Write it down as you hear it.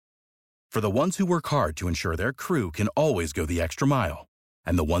For the ones who work hard to ensure their crew can always go the extra mile,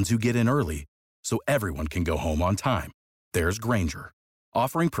 and the ones who get in early so everyone can go home on time, there's Grainger,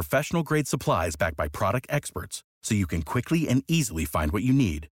 offering professional-grade supplies backed by product experts so you can quickly and easily find what you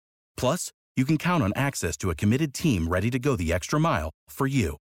need. Plus, you can count on access to a committed team ready to go the extra mile for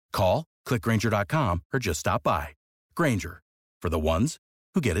you. Call, click Grainger.com, or just stop by. Grainger, for the ones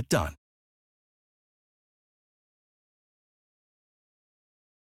who get it done.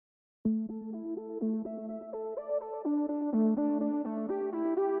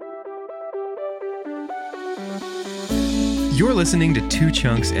 You're listening to Two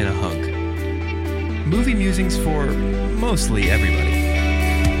Chunks and a Hunk. Movie musings for mostly everybody.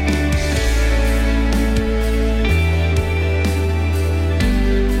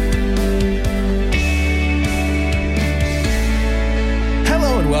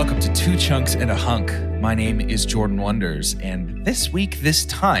 Hello and welcome to Two Chunks and a Hunk. My name is Jordan Wonders, and this week, this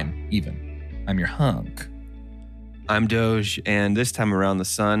time even, I'm your hunk. I'm Doge, and this time around the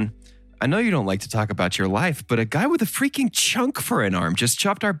sun, I know you don't like to talk about your life, but a guy with a freaking chunk for an arm just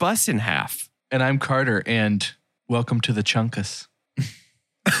chopped our bus in half. And I'm Carter, and welcome to the Chunkus.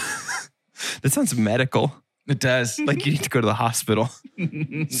 That sounds medical. It does. Like you need to go to the hospital.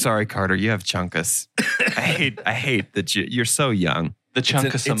 Sorry, Carter, you have chunkus. I hate that you're so young. The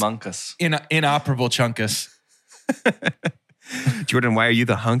Chunkus among us. Inoperable Chunkus. Jordan, why are you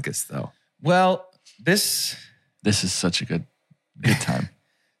the hunkus, though? Well, this is such a good time.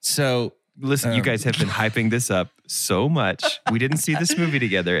 So, listen, you guys have been hyping this up so much. We didn't see this movie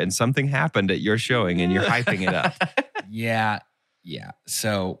together, and something happened at your showing, and you're hyping it up. Yeah.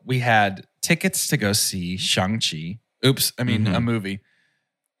 So we had tickets to go see Shang-Chi. A movie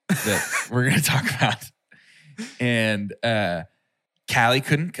that we're going to talk about. And Callie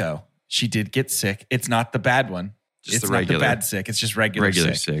couldn't go. She did get sick. It's not the bad one. Just it's the regular. Not the bad sick. It's just regular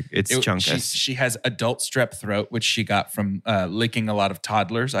sick. It's chunkus. She has adult strep throat, which she got from licking a lot of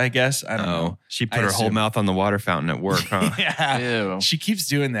toddlers, I guess. I don't know. She put her whole mouth on the water fountain at work, huh? Yeah. Ew. She keeps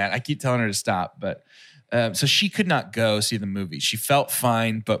doing that. I keep telling her to stop. But so she could not go see the movie. She felt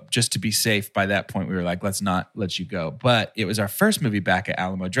fine, but just to be safe, by that point, we were like, let's not let you go. But it was our first movie back at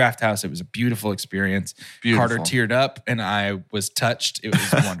Alamo Drafthouse. It was a beautiful experience. Carter teared up, and I was touched. It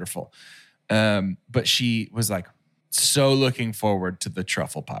was wonderful. But she was like, so looking forward to the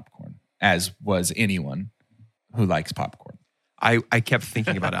truffle popcorn, as was anyone who likes popcorn. I kept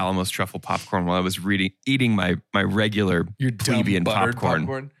thinking about Alamo's truffle popcorn while I was eating my regular plebeian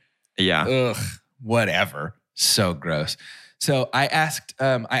popcorn. Yeah. Ugh, whatever. So gross. So I asked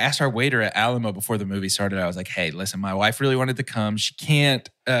our waiter at Alamo before the movie started. I was like, hey, listen, my wife really wanted to come. She can't.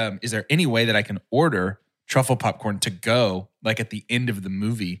 Is there any way that I can order truffle popcorn to go, like at the end of the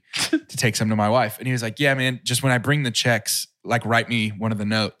movie, to take some to my wife? And he was like, yeah, man, just when I bring the checks, like write me one of the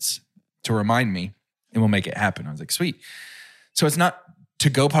notes to remind me and we'll make it happen. I was like, sweet. So it's not,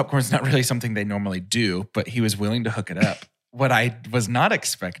 to-go popcorn is not really something they normally do, but he was willing to hook it up. What I was not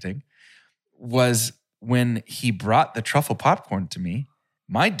expecting was when he brought the truffle popcorn to me,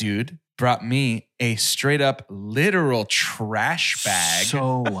 my dude brought me a straight up literal trash bag.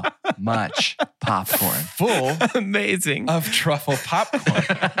 So much popcorn. Full amazing of truffle popcorn.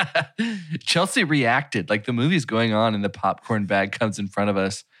 Chelsea reacted like the movie's going on and the popcorn bag comes in front of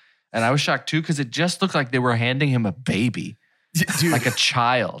us. And I was shocked too because it just looked like they were handing him a baby. Dude, like a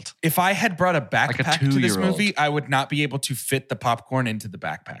child. If I had brought a backpack like to this movie, I would not be able to fit the popcorn into the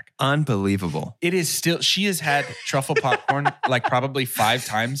backpack. Unbelievable. It is still, she has had truffle popcorn like probably 5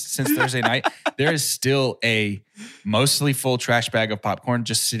 times since Thursday night. There is still a mostly full trash bag of popcorn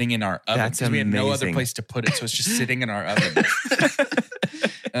just sitting in our oven. That's we had no other amazing. place to put it, so it's just sitting in our oven.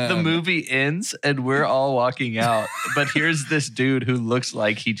 The movie ends and we're all walking out. But here's this dude who looks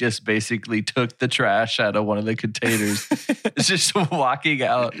like he just basically took the trash out of one of the containers. It's just walking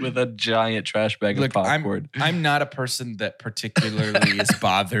out with a giant trash bag of popcorn. I'm not a person that particularly is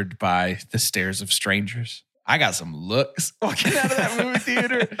bothered by the stares of strangers. I got some looks walking out of that movie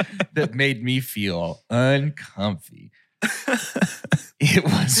theater that made me feel uncomfy. It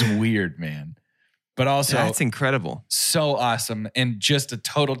was weird, man. But also, that's incredible. So awesome. And just a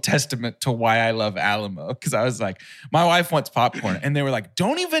total testament to why I love Alamo. Because I was like, my wife wants popcorn. And they were like,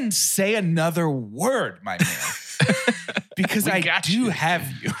 don't even say another word, my man. Because I do have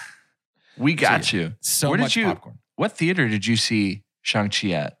you. We got you. So much popcorn. What theater did you see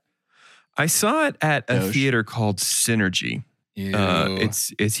Shang-Chi at? I saw it at a theater called Synergy.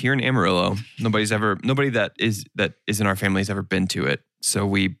 It's here in Amarillo. Nobody that is in our family has ever been to it.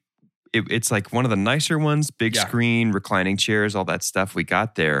 So it's like one of the nicer ones, big screen, reclining chairs, all that stuff. We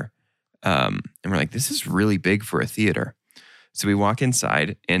got there, and we're like, this is really big for a theater. So we walk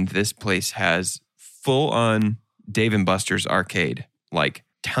inside, and this place has full-on Dave & Buster's arcade, like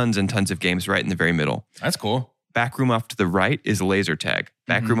tons and tons of games right in the very middle. That's cool. Back room off to the right is laser tag.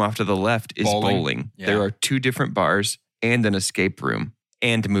 Back room off to the left is bowling. Yeah. There are 2 different bars and an escape room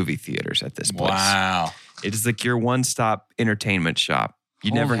and movie theaters at this place. Wow. It is like your one-stop entertainment shop.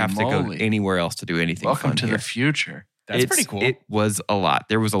 You never have to go anywhere else to do anything Welcome fun to here. the future. That's pretty cool. It was a lot.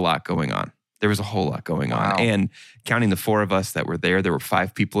 There was a lot going on. There was a whole lot going on. And counting the 4 of us that were there were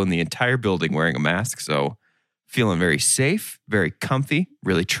 5 people in the entire building wearing a mask. So feeling very safe, very comfy,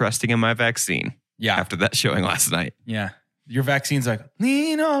 really trusting in my vaccine. Yeah. After that showing last night. Yeah. Your vaccine's like,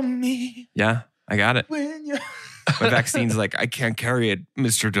 lean on me. Yeah, I got it. When you... My vaccine's like, I can't carry it,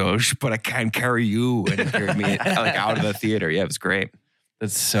 Mr. Doge, but I can carry you. And it carried me like out of the theater. Yeah, it was great.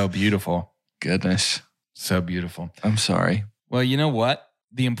 That's so beautiful. Goodness. So beautiful. I'm sorry. Well, you know what?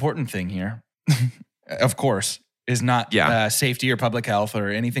 The important thing here, of course, is not safety or public health or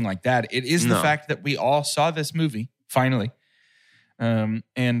anything like that. It is the fact that we all saw this movie, finally. And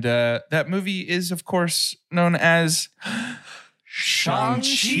that movie is, of course, known as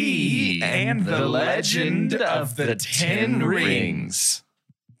Shang-Chi and the Legend of the Ten Rings.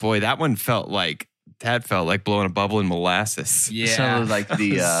 Boy, that felt like blowing a bubble in molasses. Yeah. It sounded like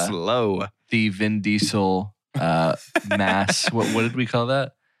the slow. The Vin Diesel mass. What did we call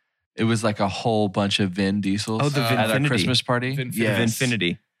that? It was like a whole bunch of Vin Diesels at our Christmas party.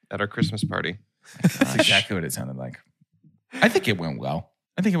 Vinfinity at our Christmas party. That's exactly what it sounded like. I think it went well.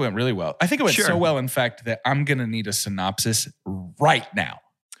 I think it went really well. I think it went so well, in fact, that I'm going to need a synopsis right now.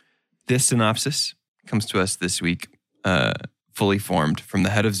 This synopsis comes to us this week, fully formed from the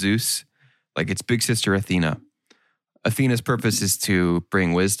head of Zeus, like its big sister Athena. Athena's purpose is to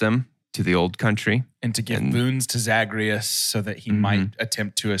bring wisdom to the old country. And to give boons to Zagreus so that he might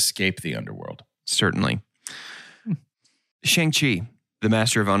attempt to escape the underworld. Certainly. Shang-Chi, the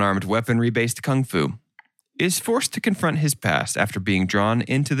master of unarmed weaponry-based kung fu, is forced to confront his past after being drawn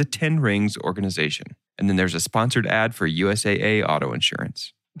into the Ten Rings organization. And then there's a sponsored ad for USAA auto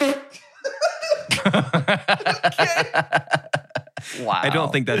insurance. Wow. I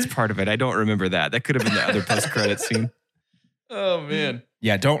don't think that's part of it. I don't remember that. That could have been the other post-credit scene. Oh, man.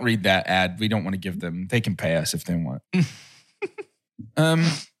 Yeah, don't read that ad. We don't want to give them. They can pay us if they want.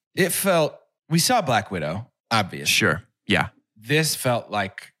 We saw Black Widow, obviously. Sure. Yeah. This felt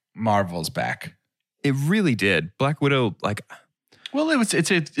like Marvel's back. It really did. Black Widow, well,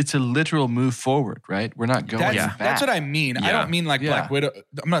 it's a literal move forward, right? We're not going back. That's what I mean. Yeah. I don't mean like Black Widow.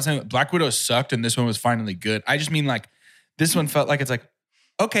 I'm not saying Black Widow sucked and this one was finally good. I just mean like this one felt like it's like,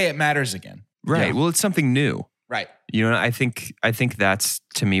 okay, it matters again. Right. Yeah. Well, it's something new. Right. You know, I think that's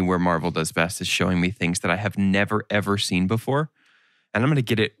to me where Marvel does best, is showing me things that I have never, ever seen before. And I'm going to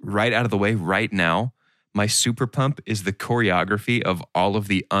get it right out of the way right now. My super pump is the choreography of all of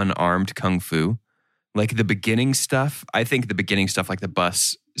the unarmed kung fu. Like the beginning stuff, I think the beginning stuff, like the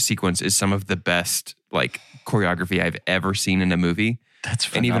bus sequence, is some of the best like choreography I've ever seen in a movie. That's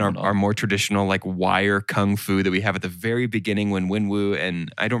phenomenal. And even our more traditional like wire kung fu that we have at the very beginning when Wenwu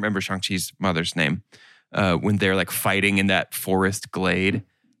and I don't remember Shang-Chi's mother's name, when they're like fighting in that forest glade.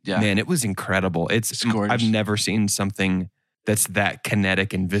 Yeah. Man, it was incredible. It's I've never seen something that's that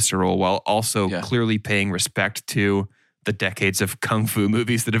kinetic and visceral while also clearly paying respect to the decades of kung fu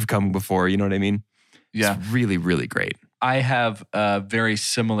movies that have come before. You know what I mean? Yeah. It's really, really great. I have a very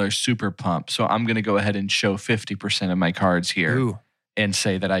similar super pump. So I'm going to go ahead and show 50% of my cards here and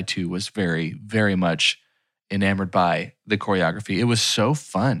say that I too was very, very much enamored by the choreography. It was so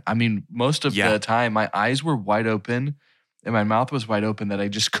fun. I mean, most of the time my eyes were wide open and my mouth was wide open that I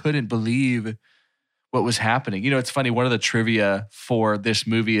just couldn't believe what was happening. You know, it's funny. One of the trivia for this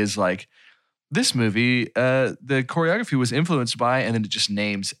movie is like, this movie, the choreography was influenced by, and then it just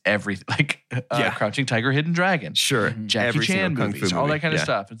names everything, like Crouching Tiger, Hidden Dragon. Sure. Jackie Every Chan movies, all that kind of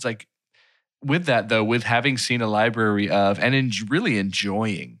stuff. It's like, with that though, with having seen a library of, and really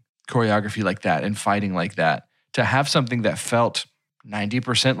enjoying choreography like that and fighting like that, to have something that felt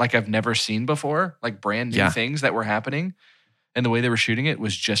 90% like I've never seen before, like brand new things that were happening, and the way they were shooting it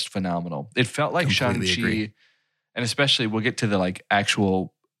was just phenomenal. It felt like Shang-Chi, and especially we'll get to the like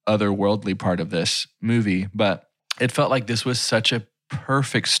actual otherworldly part of this movie, but it felt like this was such a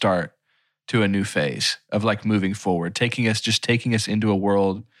perfect start to a new phase of like moving forward, taking us into a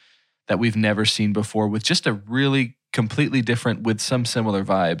world that we've never seen before with just a really completely different, with some similar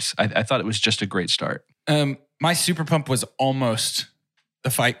vibes. I thought it was just a great start. My super pump was almost the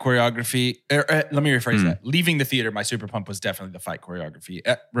fight choreography. Let me rephrase that. Leaving the theater, my super pump was definitely the fight choreography.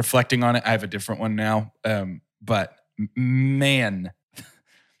 Reflecting on it, I have a different one now. But man,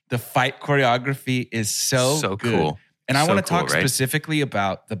 the fight choreography is so good. Cool. And I want to talk specifically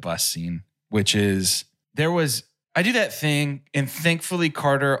about the bus scene, which is I do that thing, and thankfully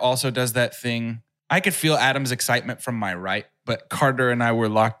Carter also does that thing. I could feel Adam's excitement from my right, but Carter and I were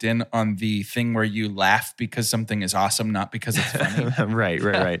locked in on the thing where you laugh because something is awesome, not because it's funny.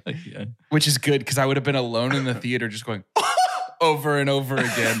 Right. Yeah. Which is good because I would have been alone in the theater just going over and over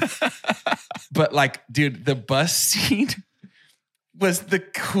again. But like, dude, the bus scene was the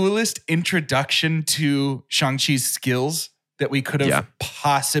coolest introduction to Shang-Chi's skills that we could have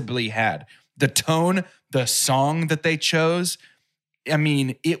possibly had. The tone, the song that they chose. I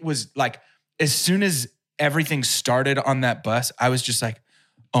mean, it was like, as soon as everything started on that bus, I was just like,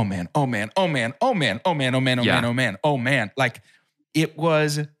 oh man. Like, it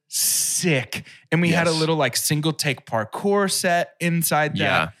was sick. And we had a little like single take parkour set inside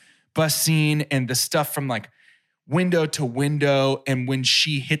that bus scene, and the stuff from like window to window. And when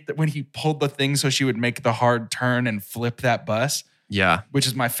when he pulled the thing so she would make the hard turn and flip that bus. Yeah. Which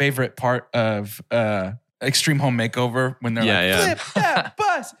is my favorite part of Extreme Home Makeover, when they're flip that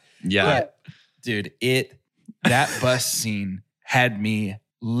bus. Yeah. But, dude, that bus scene had me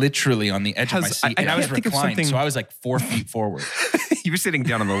literally on the edge of my seat. And I was reclined, so I was like 4 feet forward. You were sitting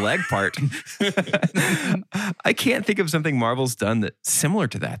down on the leg part. I can't think of something Marvel's done that's similar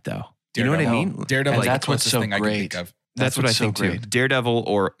to that, though. Do you know what I mean? Daredevil, that's what's so great. I can think of. That's what I think too. Daredevil,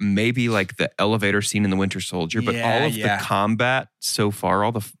 or maybe like the elevator scene in the Winter Soldier, but all of the combat so far,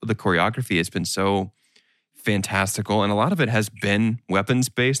 all the choreography has been so fantastical, and a lot of it has been weapons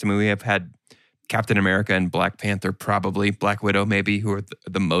based. I mean, we have had Captain America and Black Panther, probably Black Widow, maybe, who are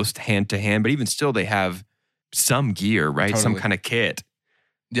the most hand to hand, but even still, they have some gear, right? Totally. Some kind of kit.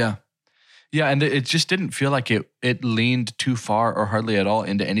 Yeah. Yeah, and it just didn't feel like it leaned too far or hardly at all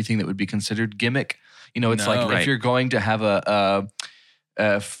into anything that would be considered gimmick. You know, it's if you're going to have a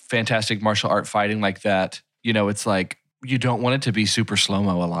fantastic martial art fighting like that, you know, it's like you don't want it to be super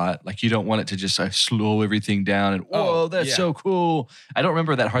slow-mo a lot. Like, you don't want it to just slow everything down and, that's so cool. I don't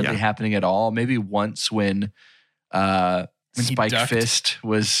remember that hardly happening at all. Maybe once when Spike Fist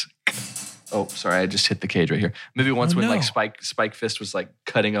was... Oh, sorry, I just hit the cage right here. Maybe once when like Spike Fist was like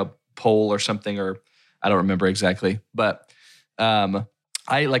cutting a pole or something, or I don't remember exactly. But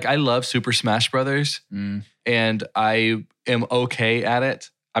I love Super Smash Brothers, and I am okay at it.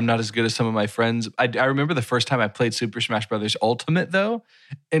 I'm not as good as some of my friends. I remember the first time I played Super Smash Brothers Ultimate, though,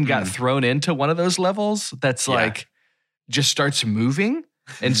 and got thrown into one of those levels that's like just starts moving.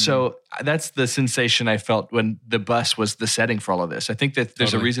 And so that's the sensation I felt when the bus was the setting for all of this. I think that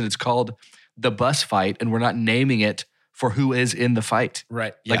there's a reason it's called the bus fight, and we're not naming it for who is in the fight.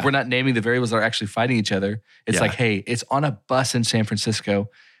 Right. Like, we're not naming the variables that are actually fighting each other. It's like, hey, it's on a bus in San Francisco.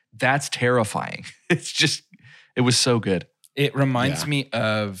 That's terrifying. It's just, it was so good. It reminds me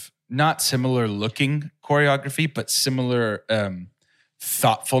of not similar looking choreography, but similar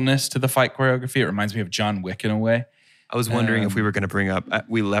thoughtfulness to the fight choreography. It reminds me of John Wick in a way. I was wondering if we were going to bring up,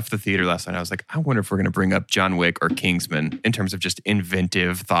 we left the theater last night. I was like, I wonder if we're going to bring up John Wick or Kingsman in terms of just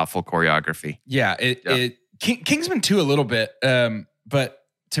inventive, thoughtful choreography. Yeah, Kingsman too a little bit. But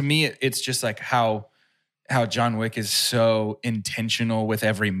to me, it's just like how John Wick is so intentional with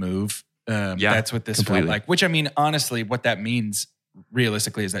every move. That's what this felt like. Which, I mean, honestly, what that means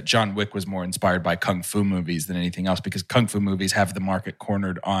realistically is that John Wick was more inspired by Kung Fu movies than anything else, because Kung Fu movies have the market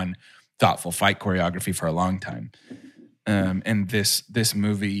cornered on thoughtful fight choreography for a long time. And this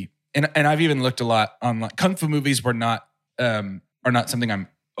movie, and I've even looked a lot online. Kung Fu movies are not something I'm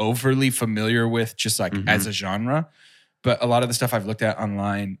overly familiar with, just like as a genre. But a lot of the stuff I've looked at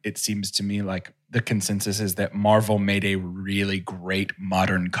online, it seems to me like the consensus is that Marvel made a really great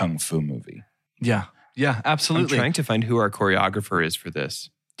modern Kung Fu movie. Yeah, absolutely. I'm trying to find who our choreographer is for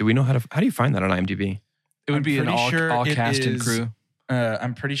this. Do we know how do you find that on IMDb? It would be an all cast and crew.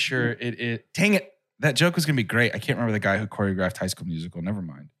 I'm pretty sure it. Dang it. That joke was going to be great. I can't remember the guy who choreographed High School Musical. Never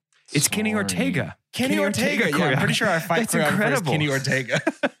mind. It's Kenny Ortega. Kenny Ortega. Yeah, I'm pretty sure our fight choreographer is Kenny Ortega.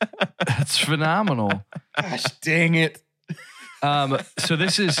 That's phenomenal. Gosh, dang it. So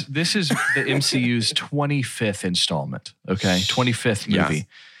this is the MCU's 25th installment. Okay, 25th movie,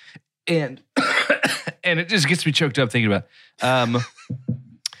 and it just gets me choked up thinking about it.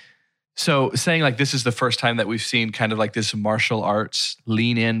 So saying like this is the first time that we've seen kind of like this martial arts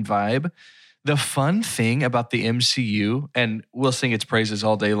lean in vibe. The fun thing about the MCU, and we'll sing its praises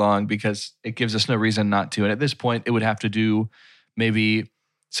all day long because it gives us no reason not to. And at this point, it would have to do maybe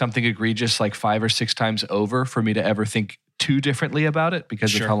something egregious like 5 or 6 times over for me to ever think too differently about it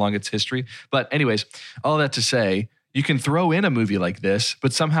because of how long its history. But anyways, all that to say, you can throw in a movie like this,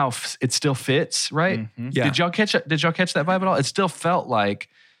 but somehow it still fits, right? Mm-hmm. Yeah. Did y'all catch that vibe at all? It still felt like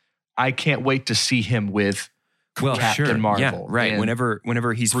I can't wait to see him with Well, Captain sure. Marvel. Yeah, right. and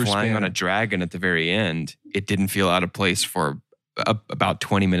Whenever he's Bruce flying on Banner. a dragon at the very end, it didn't feel out of place for about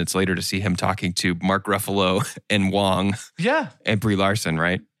 20 minutes later to see him talking to Mark Ruffalo and Wong Yeah. and Brie Larson,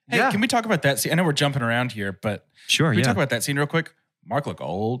 right? Hey, Yeah. can we talk about that scene? I know we're jumping around here, but Sure, can we yeah. talk about that scene real quick? Mark look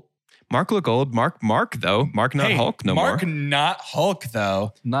old. Mark look old. Mark though. Mark not Hey, Hulk no Mark more. not Hulk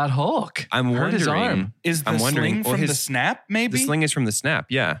though. Not Hulk. I'm Hurt his wondering. arm. Is the I'm wondering, sling well, from the his- snap maybe? The sling is from the snap,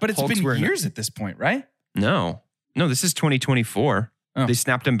 yeah. but it's Hulk's been wearing years at this point, right? No, this is 2024. Oh. They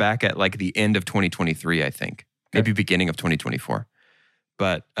snapped him back at like the end of 2023, I think. Maybe beginning of 2024.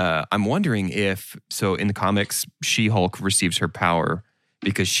 But I'm wondering if, so in the comics, She-Hulk receives her power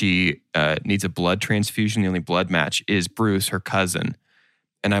because she needs a blood transfusion. The only blood match is Bruce, her cousin.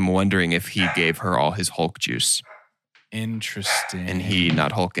 And I'm wondering if he gave her all his Hulk juice Interesting. and he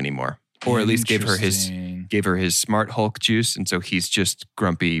not Hulk anymore. Or at least gave her his smart Hulk juice. And so he's just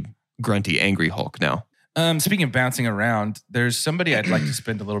grumpy, grunty, angry Hulk now. Speaking of bouncing around, there's somebody I'd like to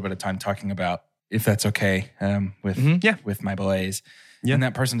spend a little bit of time talking about, if that's okay, with my boys. Yeah. And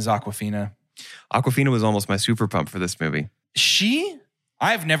that person is Awkwafina. Awkwafina was almost my super pump for this movie.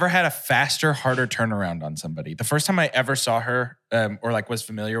 I've never had a faster, harder turnaround on somebody. The first time I ever saw her or like was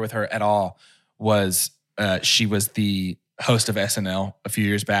familiar with her at all was she was the host of SNL a few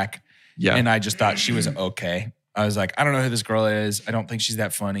years back. Yeah. And I just thought she was okay. I was like, I don't know who this girl is. I don't think she's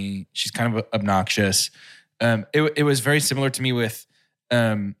that funny. She's kind of obnoxious. It was very similar to me with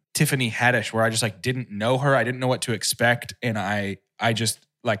Tiffany Haddish, where I just like didn't know her. I didn't know what to expect. And I just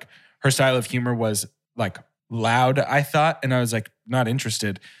like her style of humor was like loud, I thought. And I was like, not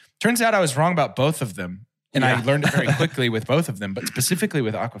interested. Turns out I was wrong about both of them. And I learned it very quickly with both of them. But specifically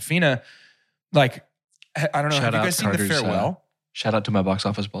with Awkwafina, like, I don't know. Shout have you out guys seen The Carter's, Farewell? Shout out to my box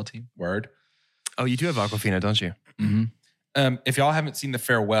office ball team. Word. Oh, you do have Awkwafina, don't you? Mm-hmm. If y'all haven't seen The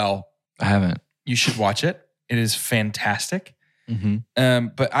Farewell, I haven't. you should watch it. It is fantastic. Mm-hmm.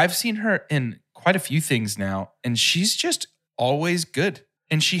 But I've seen her in quite a few things now, and she's just always good.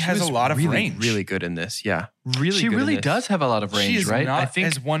 And she has was a lot of really, range. Really good in this. Yeah. Really She good in really this. does have a lot of range, She is right? not I think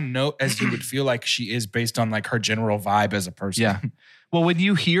as one note as you would feel like she is based on like her general vibe as a person. Yeah. Well, when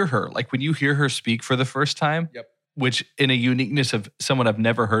you hear her speak for the first time, which in a uniqueness of someone I've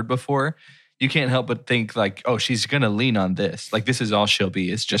never heard before, you can't help but think like, oh, she's going to lean on this. Like, this is all she'll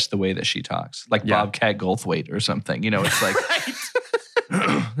be. It's just the way that she talks. Like Bobcat Goldthwait or something. You know, it's like,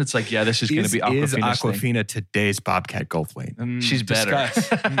 it's like, yeah, this is going to be Is Awkwafina's thing. Awkwafina today's Bobcat Goldthwait? She's better.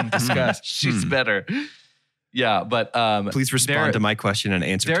 Discuss. She's better. Yeah, but Please respond to my question and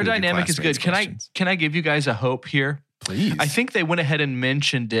answer. Their two of your dynamic is good. classmates' questions. Can I give you guys a hope here? Please. I think they went ahead and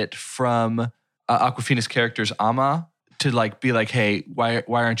mentioned it from Awkwafina's character's Ama to like be like, hey, why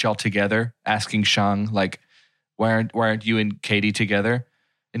aren't y'all together? Asking Shang like, why aren't you and Katie together?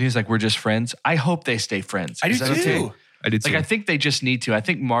 And he's like, we're just friends. I hope they stay friends. I do Is that too. okay? I did Like, too. I think they just need to. I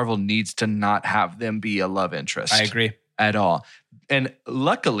think Marvel needs to not have them be a love interest. I agree. At all. And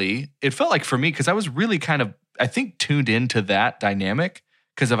luckily, it felt like for me, because I was really kind of, I think, tuned into that dynamic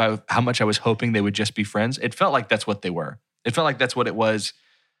because of how much I was hoping they would just be friends. It felt like that's what they were. It felt like that's what it was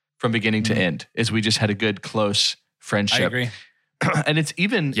from beginning to end, is we just had a good, close friendship. I agree. And it's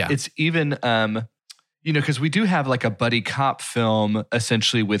even, you know, because we do have like a buddy cop film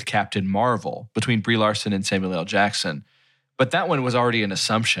essentially with Captain Marvel between Brie Larson and Samuel L. Jackson. But that one was already an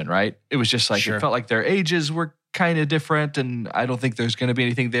assumption, right? It was just like, Sure. it felt like their ages were kind of different, and I don't think there's going to be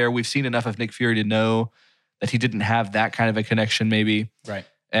anything there. We've seen enough of Nick Fury to know that he didn't have that kind of a connection, maybe. Right.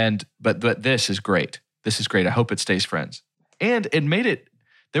 But this is great. This is great. I hope it stays friends. And it made it,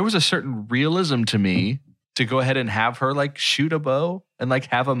 there was a certain realism to me to go ahead and have her like shoot a bow and like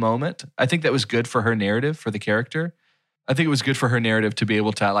have a moment. I think that was good for her narrative, for the character. I think it was good for her narrative to be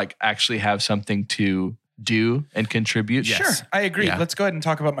able to like actually have something to do and contribute. Sure, I agree. Yeah. Let's go ahead and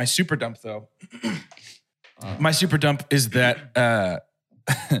talk about my super dump, though. My super dump is that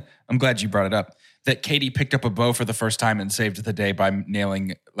I'm glad you brought it up. That Katie picked up a bow for the first time and saved the day by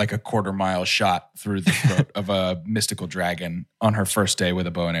nailing like a 1/4-mile shot through the throat of a mystical dragon on her first day with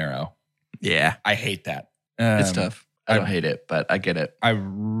a bow and arrow. Yeah. I hate that. It's tough. I don't hate it, but I get it. I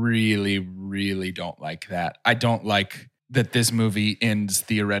really, really don't like that. I don't like that this movie ends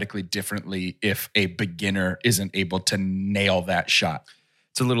theoretically differently if a beginner isn't able to nail that shot.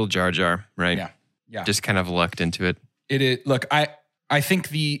 It's a little Jar Jar, right? Yeah. Yeah. Just kind of lucked into it. It is. Look, I think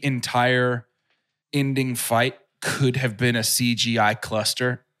the entire ending fight could have been a CGI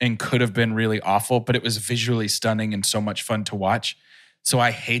cluster and could have been really awful, but it was visually stunning and so much fun to watch. So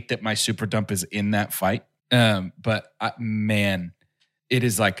I hate that my super dump is in that fight. But man, it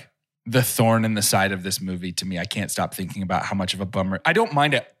is like the thorn in the side of this movie to me. I can't stop thinking about how much of a bummer. I don't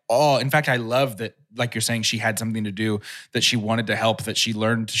mind it all. In fact, I love that, like you're saying, she had something to do, that she wanted to help, that she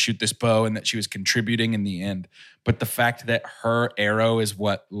learned to shoot this bow, and that she was contributing in the end. But the fact that her arrow is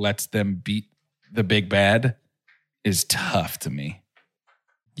what lets them beat the big bad is tough to me.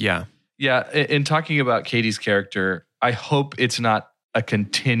 Yeah. Yeah. In talking about Katie's character, I hope it's not a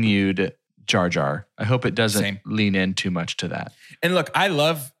continued Jar Jar. I hope it doesn't lean in too much to that. And look, I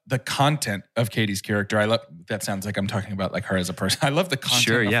love the content of Katie's character. I love, that sounds like I'm talking about like her as a person. I love the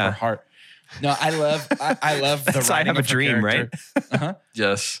content of her heart. No, I love the I have a dream, right? Uh-huh.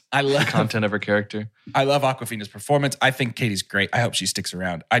 Yes. I love the content of her character. I love Awkwafina's performance. I think Katie's great. I hope she sticks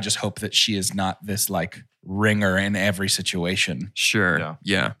around. I just hope that she is not this like ringer in every situation. Sure.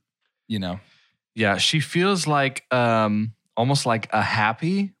 Yeah. You know? Yeah. She feels like almost like a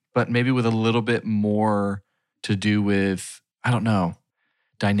Happy, but maybe with a little bit more to do with, I don't know,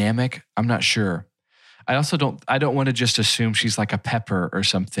 dynamic. I'm not sure. I don't want to just assume she's like a Pepper or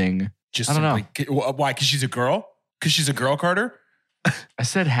something. I don't know. Why? Because she's a girl? Because she's a girl, Carter? I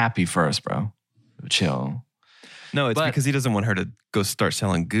said Happy first, bro. Chill. No, it's because he doesn't want her to go start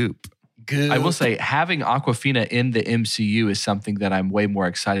selling goop. I will say having Awkwafina in the MCU is something that I'm way more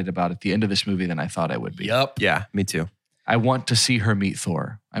excited about at the end of this movie than I thought I would be. Yep. Yeah, me too. I want to see her meet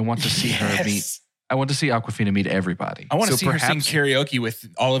Thor. I want to see her meet... I want to see Awkwafina meet everybody. I want to see her sing karaoke with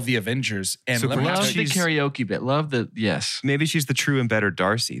all of the Avengers. And love the karaoke bit. Maybe she's the true and better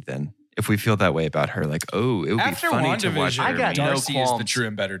Darcy then. If we feel that way about her, like, oh, it would be funny to watch her. I got Darcy no qualms. is the true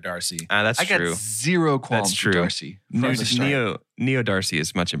and better Darcy. That's true. I got zero qualms. That's true. Darcy. Neo Darcy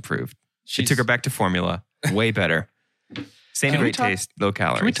is much improved. She took her back to formula. Way better. Same great taste, low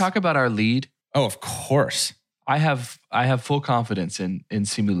calories. Can we talk about our lead? Oh, of course. I have full confidence in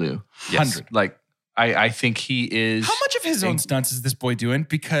Simu Liu. Yes. 100. Like, I think he is. How much of his own stunts is this boy doing?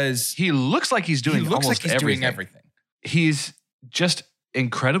 Because he looks like he's doing everything. He's just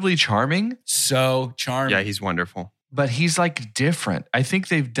incredibly charming. So charming. Yeah, he's wonderful. But he's like different. I think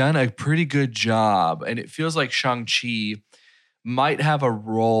they've done a pretty good job. And it feels like Shang-Chi might have a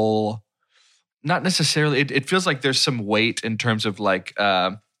role. Not necessarily. It feels like there's some weight in terms of like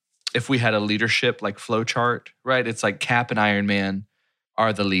if we had a leadership like flow chart, right? It's like Cap and Iron Man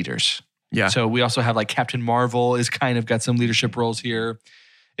are the leaders. Yeah. So we also have like Captain Marvel is kind of got some leadership roles here.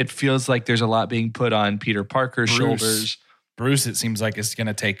 It feels like there's a lot being put on Peter Parker's shoulders. Bruce, it seems like, is going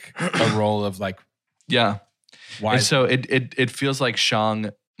to take a role of like, yeah. Why? And so it feels like Shang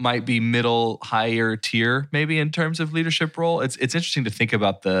might be middle, higher tier, maybe in terms of leadership role. It's interesting to think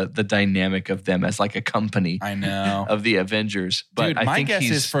about the dynamic of them as like a company. I know of the Avengers. But dude, my guess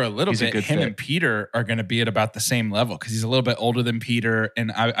is for a little bit, him and Peter are going to be at about the same level because he's a little bit older than Peter,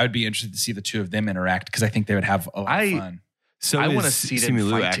 and I'd be interested to see the two of them interact because I think they would have a lot of fun. So I want to see them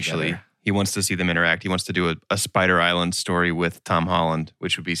fight actually. Together. He wants to see them interact. He wants to do a Spider Island story with Tom Holland,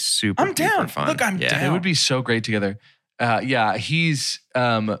 which would be super fun. Look, I'm down. It would be so great together. He's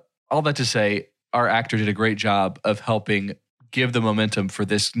all that to say, our actor did a great job of helping give the momentum for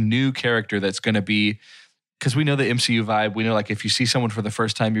this new character that's going to be, because we know the MCU vibe. We know like if you see someone for the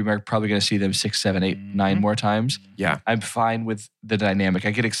first time, you're probably going to see them 6, 7, 8, 9 more times. Yeah. I'm fine with the dynamic.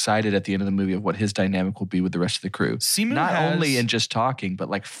 I get excited at the end of the movie of what his dynamic will be with the rest of the crew. Not only in just talking, but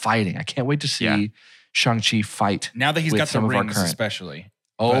like fighting. I can't wait to see Shang-Chi fight. Now that he's got the rings especially.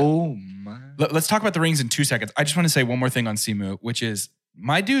 Oh my. Let's talk about the rings in 2 seconds. I just want to say one more thing on Simu, which is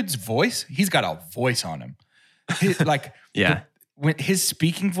my dude's voice. He's got a voice on him. When his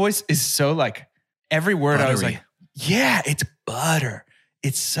speaking voice is so like every word buttery. I was like, yeah, it's butter.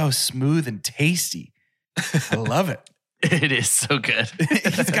 It's so smooth and tasty. I love it. It is so good.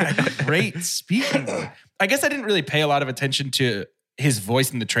 He's got a great speaking voice. I guess I didn't really pay a lot of attention to his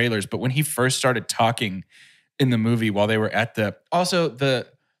voice in the trailers, but when he first started talking in the movie while they were at the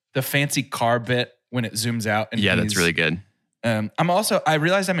fancy car bit when it zooms out. And that's really good. I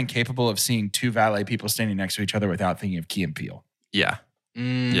realized I'm incapable of seeing two valet people standing next to each other without thinking of Key and Peele. Yeah.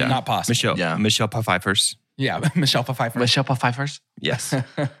 Yeah. Not possible. Michelle Pfeiffer's. Yeah. Michelle Pfeiffer's. Yes.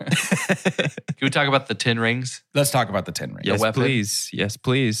 Can we talk about the 10 rings? Let's talk about the 10 rings. Yes,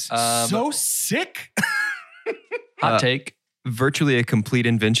 please. So sick. Hot take. Virtually a complete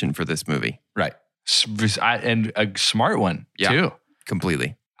invention for this movie. Right. And a smart one too.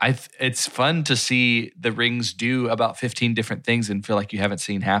 Completely. It's fun to see the rings do about 15 different things and feel like you haven't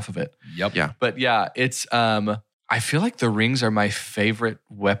seen half of it. Yep. Yeah. But yeah, it's I feel like the rings are my favorite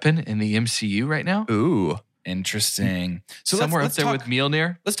weapon in the MCU right now. Ooh. Interesting. So somewhere up there with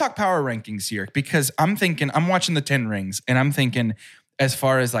Mjolnir. Let's talk power rankings here because I'm watching the 10 rings and I'm thinking as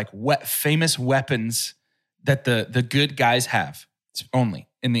far as like famous weapons that the good guys have only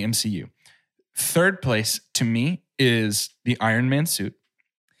in the MCU. Third place to me is the Iron Man suit.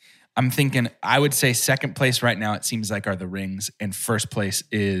 I'm thinking, I would say second place right now, it seems like, are the rings. And first place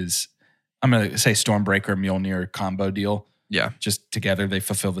is, I'm going to say Stormbreaker, Mjolnir combo deal. Yeah. Just together, they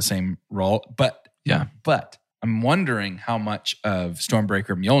fulfill the same role. But I'm wondering how much of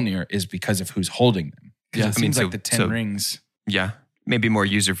Stormbreaker, Mjolnir is because of who's holding them. Yeah, it seems like the 10 rings. Yeah. Maybe more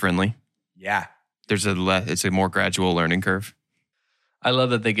user-friendly. Yeah. It's a more gradual learning curve. I love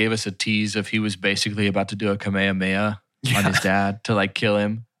that they gave us a tease of he was basically about to do a Kamehameha on his dad to like kill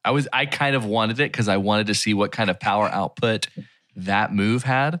him. I kind of wanted it because I wanted to see what kind of power output that move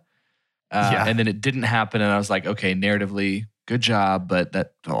had. And then it didn't happen. And I was like, okay, narratively, good job. But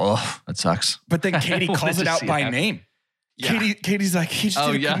that sucks. But then Katie calls it out by name. Yeah. Katie's like, he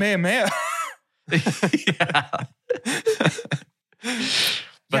just did a Kamehameha.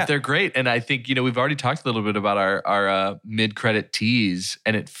 But they're great. And I think, we've already talked a little bit about our mid-credit tease,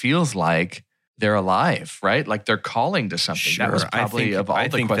 and it feels like they're alive, right? Like they're calling to something. Sure. That was probably of all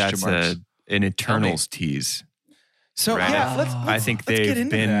the question marks. An Eternals tease. So right? I think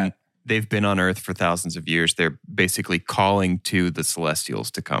they've been on Earth for thousands of years. They're basically calling to the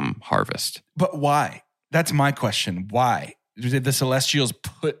Celestials to come harvest. But why? That's my question. Why? Did the Celestials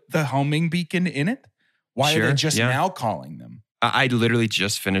put the homing beacon in it? Why are they just now calling them? I literally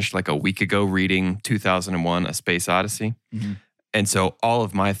just finished like a week ago reading 2001: A Space Odyssey. Mm-hmm. And so all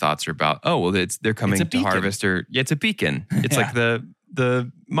of my thoughts are about, they're coming to harvest, or it's a beacon. It's like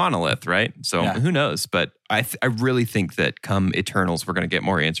the monolith, right? So who knows? But I really think that come Eternals, we're going to get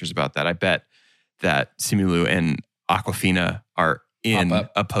more answers about that. I bet that Simu and Awkwafina are in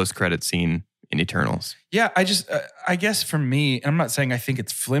a post-credit scene in Eternals. Yeah, I guess for me, I'm not saying I think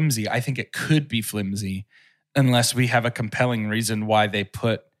it's flimsy. I think it could be flimsy unless we have a compelling reason why they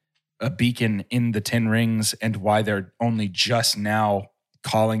put a beacon in the 10 rings and why they're only just now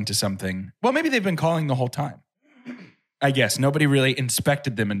calling to something. Well, maybe they've been calling the whole time. I guess nobody really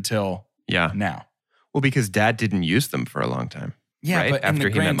inspected them until now. Well, because Dad didn't use them for a long time. Yeah, right? But after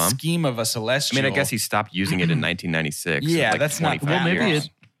in the grand scheme of a Celestial. I mean, I guess he stopped using it in 1996. Yeah, that's not. Well, maybe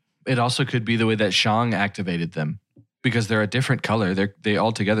it also could be the way that Shang activated them. Because they're a different color. They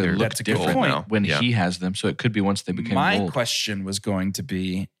all together look different when he has them. So it could be once they became My question was going to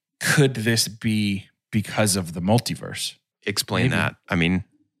be, could this be because of the multiverse? Explain that. I mean,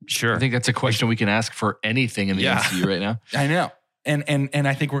 sure. I think that's a question we can ask for anything in the MCU right now. I know. And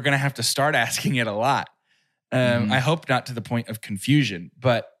I think we're going to have to start asking it a lot. I hope not to the point of confusion.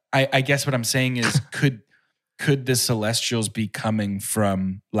 But I guess what I'm saying is, could the Celestials be coming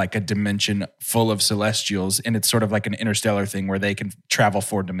from like a dimension full of Celestials? And it's sort of like an interstellar thing where they can travel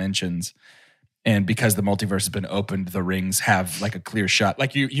 4 dimensions. And because the multiverse has been opened, the rings have like a clear shot.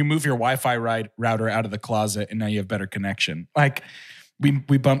 Like you move your Wi-Fi router out of the closet and now you have better connection. Like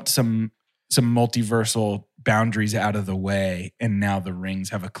we bumped some multiversal boundaries out of the way and now the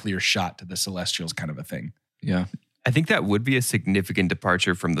rings have a clear shot to the Celestials, kind of a thing. Yeah. I think that would be a significant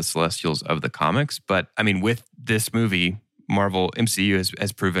departure from the Celestials of the comics. But I mean, with this movie, Marvel MCU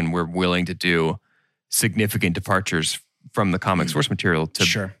has proven we're willing to do significant departures from the comic source material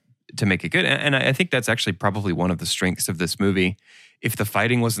to make it good. And I think that's actually probably one of the strengths of this movie. If the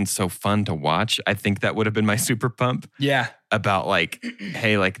fighting wasn't so fun to watch, I think that would have been my super pump. Yeah. About like,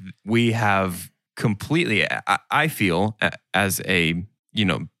 hey, like we have completely, I feel as a,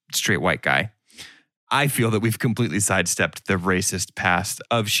 straight white guy, I feel that we've completely sidestepped the racist past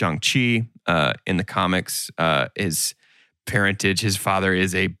of Shang-Chi in the comics. His parentage, his father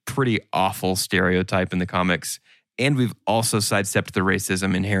is a pretty awful stereotype in the comics. And we've also sidestepped the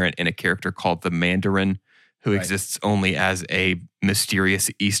racism inherent in a character called the Mandarin, who exists only as a mysterious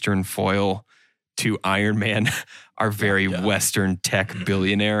Eastern foil to Iron Man, our very Western tech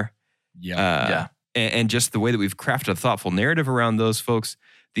billionaire. And just the way that we've crafted a thoughtful narrative around those folks.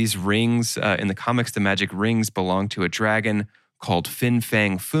 These rings, in the comics, the magic rings belong to a dragon called Fin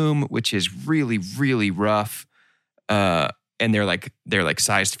Fang Foom, which is really, really rough. And they're like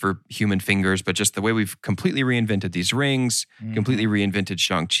sized for human fingers, but just the way we've completely reinvented these rings, completely reinvented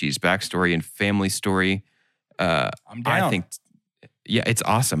Shang-Chi's backstory and family story. I'm down. I think, it's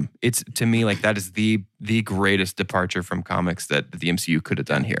awesome. It's, to me, like that is the greatest departure from comics that the MCU could have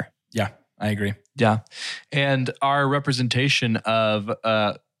done here. Yeah, I agree. Yeah. And our representation of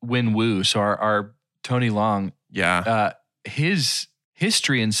Win Wu, so our Tony Leung, his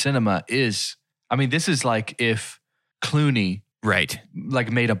history in cinema is, I mean, this is like if Clooney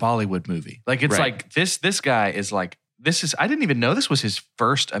like made a Bollywood movie. Like it's like this guy is like, I didn't even know this was his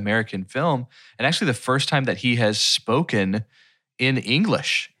first American film. And actually the first time that he has spoken in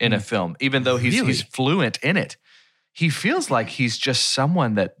English in a film, even though he's fluent in it. he feels like he's just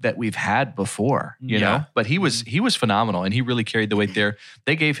someone that we've had before, you know. But he was phenomenal, and he really carried the weight there.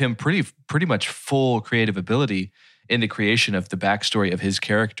 They gave him pretty much full creative ability in the creation of the backstory of his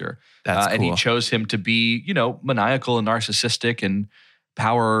character. That's cool. And he chose him to be, you know, maniacal and narcissistic and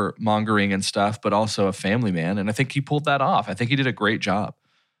power mongering and stuff, but also a family man. And I think he pulled that off. I think he did a great job.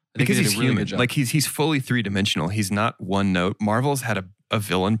 Because he's human. Like he's fully 3-dimensional. He's not one note. Marvel's had a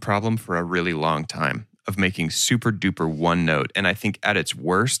villain problem for a really long time of making super duper one note. And I think at its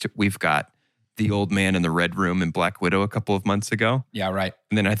worst, we've got the old man in the Red Room in Black Widow a couple of months ago. Yeah, right.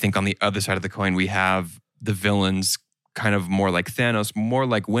 And then I think on the other side of the coin, we have the villains kind of more like Thanos, more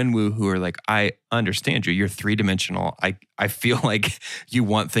like Wenwu, who are like, I understand you. You're 3-dimensional. I feel like you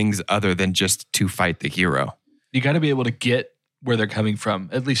want things other than just to fight the hero. You got to be able to get where they're coming from,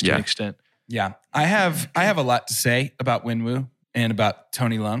 at least to an extent. Yeah. I have a lot to say about Wenwu and about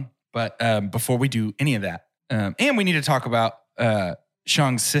Tony Leung. But before we do any of that, and we need to talk about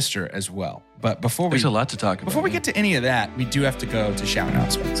Shang's sister as well. But there's a lot to talk about. Before we get to any of that, we do have to go to Shout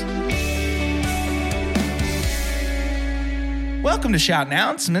Announcements. Welcome to Shout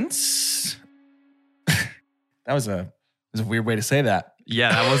Announcements. That was a weird way to say that.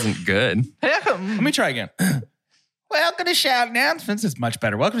 Yeah, that wasn't good. Let me try again. Welcome to Shout Announcements. It's much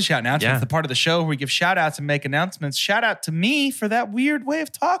better. Welcome to Shout Announcements, the part of the show where we give shout outs and make announcements. Shout out to me for that weird way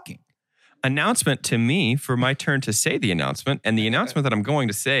of talking. Announcement to me for my turn to say the announcement. And the announcement that I'm going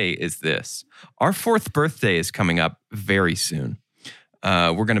to say is this. Our 4th birthday is coming up very soon.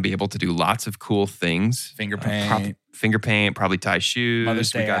 We're going to be able to do lots of cool things. Finger paint. Probably tie shoes. Mother's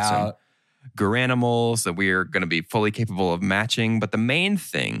Day out. Some Garanimals that we're going to be fully capable of matching. But the main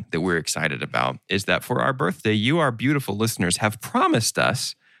thing that we're excited about is that for our birthday, you, our beautiful listeners, have promised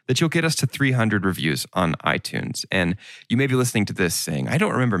us that you'll get us to 300 reviews on iTunes. And you may be listening to this saying, I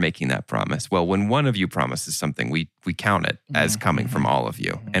don't remember making that promise. Well, when one of you promises something, we count it as coming from all of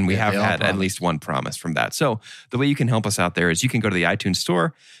you. And we have had at least one promise from that. So the way you can help us out there is you can go to the iTunes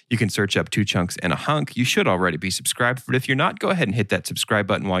store. You can search up 2 Chunks and a Hunk. You should already be subscribed. But if you're not, go ahead and hit that subscribe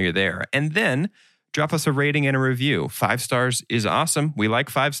button while you're there. And then drop us a rating and a review. 5 stars is awesome. We like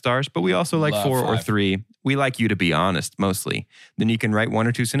 5 stars, but we also like 4 or 3. We like you to be honest, mostly. Then you can write 1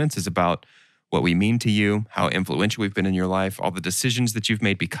 or 2 sentences about what we mean to you, how influential we've been in your life, all the decisions that you've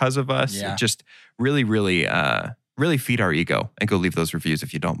made because of us. Yeah. Just really, really, really feed our ego and go leave those reviews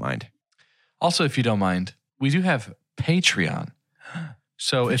if you don't mind. Also, if you don't mind, we do have Patreon.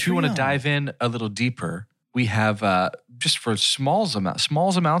 So if you want to dive in a little deeper, we have just for small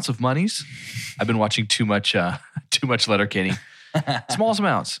amounts of monies. I've been watching too much Letterkenny. Small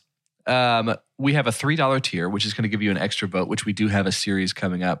amounts. We have a $3 tier, which is going to give you an extra vote, which we do have a series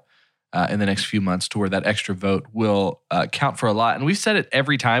coming up in the next few months to where that extra vote will count for a lot. And we've said it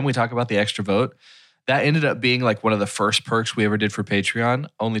every time we talk about the extra vote. That ended up being like one of the first perks we ever did for Patreon,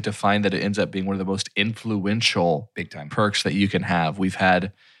 only to find that it ends up being one of the most influential big time perks that you can have. We've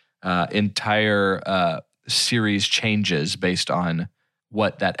had entire series changes based on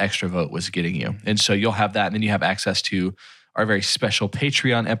what that extra vote was getting you. And so you'll have that, and then you have access to our very special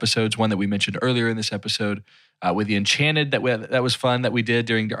Patreon episodes, one that we mentioned earlier in this episode with the Enchanted that was fun that we did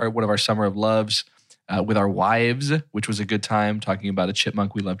during one of our Summer of Loves with our wives, which was a good time talking about a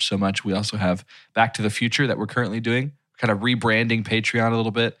chipmunk we loved so much. We also have Back to the Future that we're currently doing, kind of rebranding Patreon a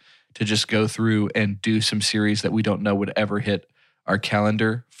little bit to just go through and do some series that we don't know would ever hit our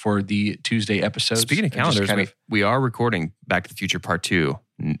calendar for the Tuesday episodes. Speaking of calendars, we are recording Back to the Future Part 2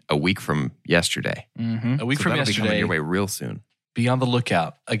 a week from yesterday. Mm-hmm. A week from yesterday. Be coming your way real soon. Be on the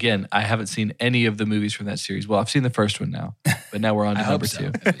lookout. Again, I haven't seen any of the movies from that series. Well, I've seen the first one now, but now we're on to number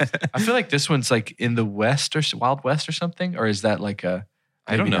 2. I feel like this one's like in the West or Wild West or something, or is that like a?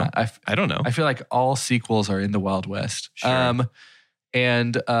 I don't know. I don't know. I feel like all sequels are in the Wild West. Sure.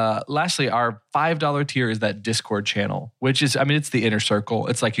 And lastly, our $5 tier is that Discord channel, which is, it's the inner circle.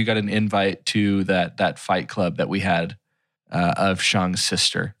 It's like you got an invite to that fight club that we had of Shang's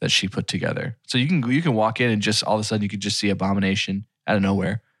sister that she put together. So you can walk in and just all of a sudden you could just see Abomination out of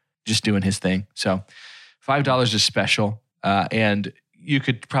nowhere just doing his thing. So $5 is special. And you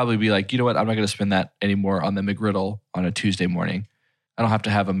could probably be like, you know what? I'm not going to spend that anymore on the McGriddle on a Tuesday morning. I don't have to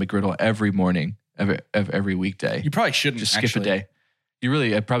have a McGriddle every morning of every weekday. You probably shouldn't just skip a day.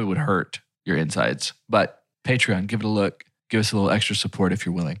 It probably would hurt your insides. But Patreon, give it a look. Give us a little extra support if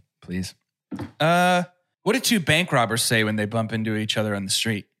you're willing. Please. What did 2 bank robbers say when they bump into each other on the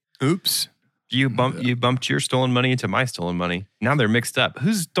street? Oops. You bumped your stolen money into my stolen money. Now they're mixed up.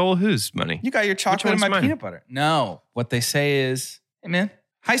 Who stole whose money? You got your chocolate and my peanut butter. No. What they say is, hey man,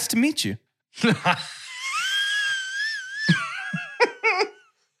 nice to meet you.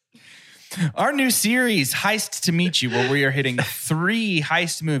 Our new series, Heist to Meet You, where we are hitting 3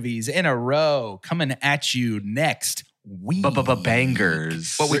 heist movies in a row coming at you next week.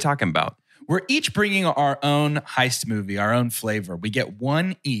 Bangers. What we talking about? We're each bringing our own heist movie, our own flavor. We get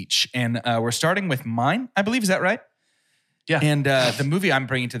one each, and we're starting with mine, I believe. Is that right? Yeah. And the movie I'm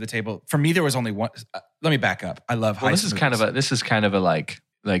bringing to the table, for me, there was only one. Let me back up. I love heist movies. This is kind of a like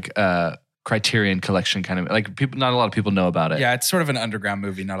Criterion Collection kind of like people. Not a lot of people know about it. Yeah, it's sort of an underground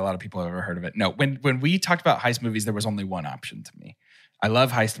movie. Not a lot of people have ever heard of it. No, when we talked about heist movies, there was only one option to me. I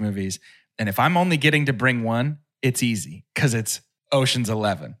love heist movies, and if I'm only getting to bring one, it's easy because it's Ocean's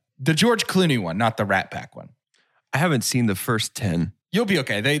 11, the George Clooney one, not the Rat Pack one. I haven't seen the first 10. You'll be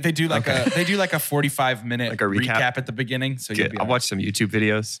okay. They do like a 45-minute like a recap at the beginning. So you'll be I'll watch some YouTube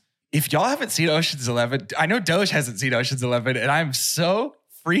videos. If y'all haven't seen Ocean's 11, I know Doge hasn't seen Ocean's 11, and I'm so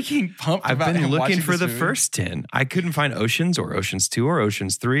freaking pumped I've about been him looking watching for this the movie. first 10. I couldn't find Oceans or Oceans 2 or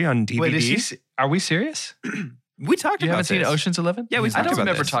Oceans 3 on DVD. Wait, are we serious? We talked You about haven't seen this. Ocean's 11? Yeah, we I talked don't about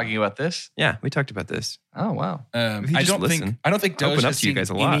remember this. talking about this. Yeah, we talked about this. Oh, wow. If you I just don't listen. think Doge Open up has to you seen guys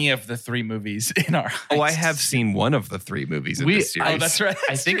a lot. any of the 3 movies in our. Oh, I heists. have seen one of the 3 movies in this series. Oh, that's right.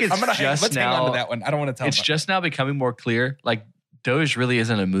 I think true. it's I'm gonna just let's hang now- on to that one. I don't want to tell. It's about just now becoming more clear. Like, Doge really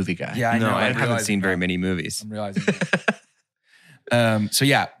isn't a movie guy. it. Yeah, I know. No, I I'm haven't realizing seen very that. many movies. I'm realizing. So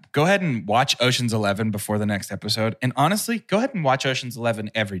yeah, go ahead and watch Ocean's 11 before the next episode, and honestly, go ahead and watch Ocean's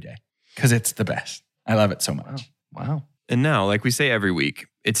 11 every day because it's the best. I love it so much. Wow. And now, like we say every week,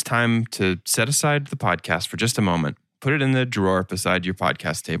 it's time to set aside the podcast for just a moment, put it in the drawer beside your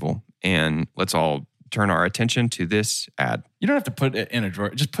podcast table, and let's all turn our attention to this ad. You don't have to put it in a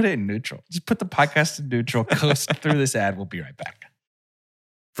drawer. Just put it in neutral. Just put the podcast in neutral. Coast through this ad. We'll be right back.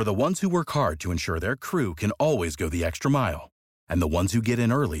 For the ones who work hard to ensure their crew can always go the extra mile, and the ones who get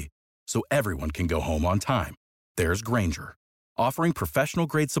in early so everyone can go home on time, there's Grainger, offering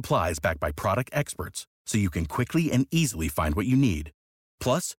professional-grade supplies backed by product experts so you can quickly and easily find what you need.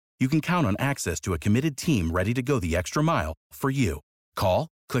 Plus, you can count on access to a committed team ready to go the extra mile for you. Call,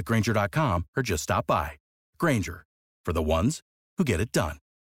 click Grainger.com, or just stop by. Grainger, for the ones who get it done.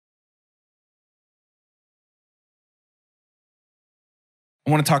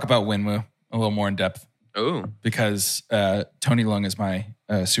 I want to talk about Wenwu a little more in depth Oh. because Tony Leung is my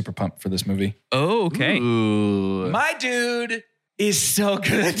super pump for this movie. Oh, okay. Ooh. My dude is so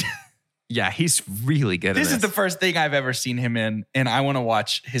good. Yeah, he's really good This at is the first thing I've ever seen him in, and I want to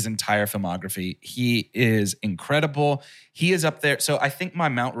watch his entire filmography. He is incredible. He is up there. So I think my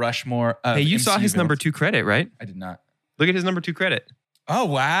Mount Rushmore of Hey, you saw MCU his number villains- 2 credit, right? I did not. Look at his number 2 credit. Oh,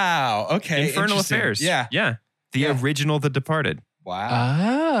 wow. Okay. Infernal Interesting. Affairs. Yeah. Yeah. The Yeah. original The Departed.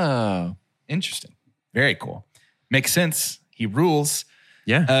 Wow. Oh. Interesting. Very cool. Makes sense. He rules.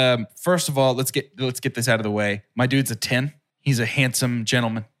 Yeah. First of all, let's get this out of the way. My dude's a 10. He's a handsome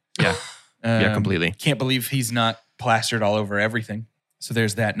gentleman. Yeah. Yeah, completely. Can't believe he's not plastered all over everything. So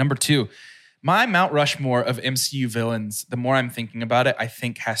there's that. Number 2, my Mount Rushmore of MCU villains, the more I'm thinking about it, I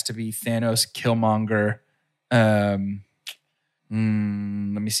think has to be Thanos, Killmonger. Let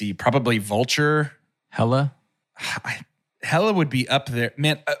me see. Probably Vulture. Hella? Hella would be up there.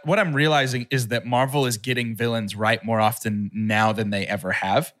 Man, what I'm realizing is that Marvel is getting villains right more often now than they ever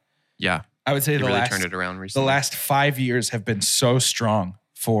have. Yeah. I would say They the really last turned it around the recently. last 5 years have been so strong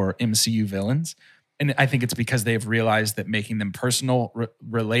for MCU villains. And I think it's because they've realized that making them personal,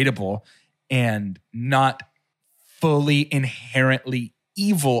 relatable, and not fully inherently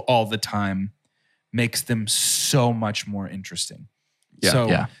evil all the time makes them so much more interesting. Yeah. So,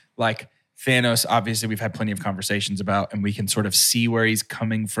 Yeah. like Thanos, obviously, we've had plenty of conversations about, and we can sort of see where he's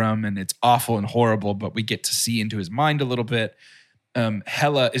coming from, and it's awful and horrible, but we get to see into his mind a little bit.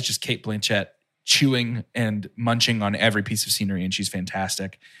 Hela is just Cate Blanchett chewing and munching on every piece of scenery, and she's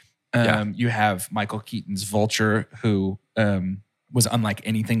fantastic. You have Michael Keaton's Vulture, who was unlike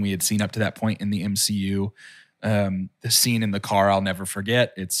anything we had seen up to that point in the MCU. The scene in the car, I'll never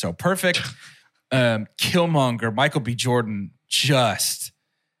forget. It's so perfect. Killmonger, Michael B. Jordan, just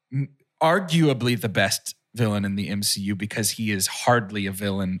arguably the best villain in the MCU because he is hardly a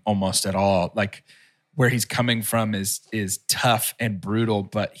villain almost at all. Like where he's coming from is tough and brutal,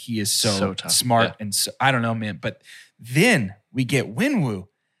 but he is so tough. smart Yeah. and so, I don't know, man. But then we get Wenwu,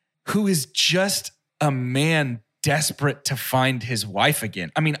 who is just a man desperate to find his wife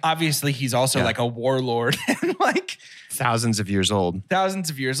again. I mean, obviously he's also like a warlord and like thousands of years old. thousands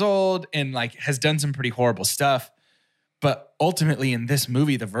of years old and like has done some pretty horrible stuff. But ultimately in this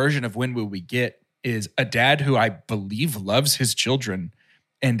movie, the version of Wenwu we get is a dad who I believe loves his children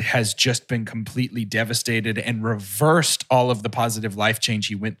and has just been completely devastated and reversed all of the positive life change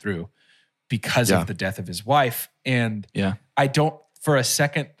he went through because of the death of his wife. And Yeah. I don't for a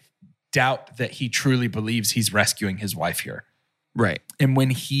second doubt that he truly believes he's rescuing his wife here. Right. And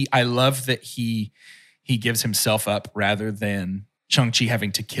when I love that he gives himself up rather than Shang-Chi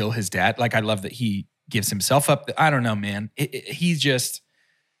having to kill his dad. Like, I love that he gives himself up. I don't know, man. He's just,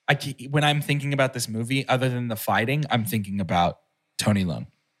 when I'm thinking about this movie, other than the fighting, I'm thinking about Tony Leung.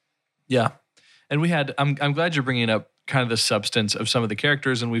 Yeah. And I'm glad you're bringing up kind of the substance of some of the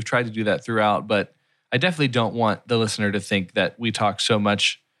characters, and we've tried to do that throughout, but I definitely don't want the listener to think that we talk so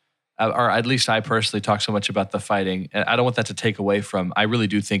much, or at least I personally talk so much about the fighting. And I don't want that to take away from, I really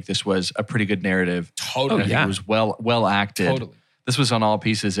do think this was a pretty good narrative. Totally. I think it was well acted. Totally. This was on all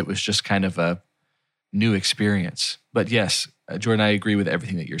pieces. It was just kind of a new experience. But yes, Jordan, I agree with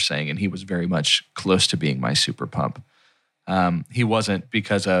everything that you're saying, and he was very much close to being my super pump. He wasn't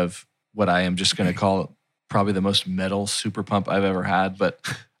because of what I am just going to call probably the most metal super pump I've ever had, but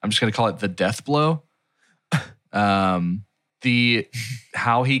I'm just going to call it the death blow. How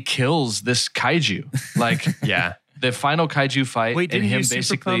he kills this kaiju, like the final kaiju fight. Wait, didn't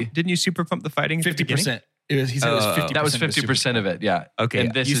you super pump the fighting? 50%. He said it was 50%. That was 50% of it. Yeah. Okay.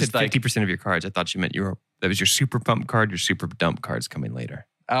 And this you is said 50% of your cards. I thought you meant that was your super pump card. Your super dump card's coming later.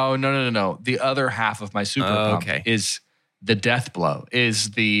 Oh, no. The other half of my super pump is the death blow,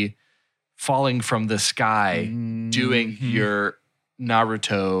 is the falling from the sky, doing your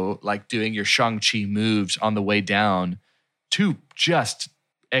Naruto, like doing your Shang-Chi moves on the way down to just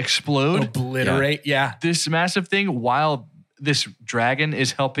explode. Obliterate, yeah. This massive thing while this dragon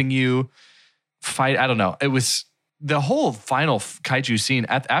is helping you fight. I don't know. It was the whole final kaiju scene.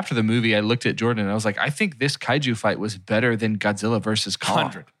 After the movie, I looked at Jordan and I was like, I think this kaiju fight was better than Godzilla versus Kong.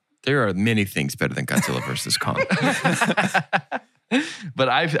 100. There are many things better than Godzilla versus Kong. But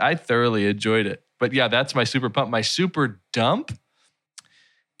I thoroughly enjoyed it. But yeah, that's my super pump. My super dump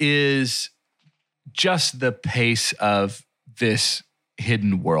is just the pace of this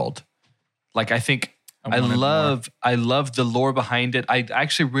hidden world. Like, I think I love the lore behind it. I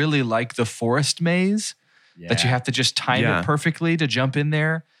actually really like the forest maze that you have to just time it perfectly to jump in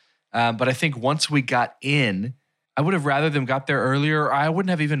there. But I think once we got in, I would have rather them got there earlier. Or I wouldn't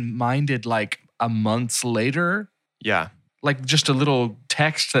have even minded like a month later. Yeah. Like just a little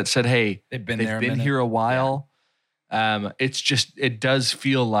text that said, hey, they've been here a while. Yeah. It does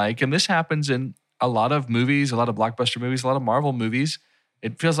feel like, and this happens in a lot of movies, a lot of blockbuster movies, a lot of Marvel movies.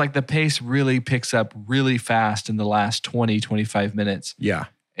 It feels like the pace really picks up really fast in the last 20, 25 minutes. Yeah.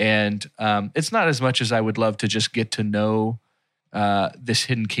 And it's not as much as I would love to just get to know this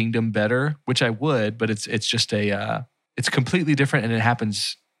hidden kingdom better, which I would, but it's just it's completely different, and it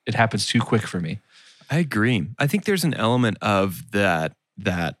happens too quick for me. I agree. I think there's an element of that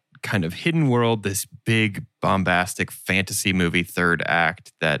kind of hidden world, this big bombastic fantasy movie third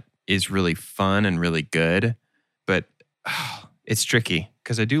act that is really fun and really good, but it's tricky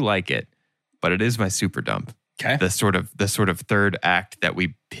because I do like it, but it is my super dump. Okay. The sort of third act that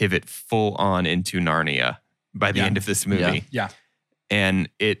we pivot full on into Narnia by the end of this movie. Yeah. And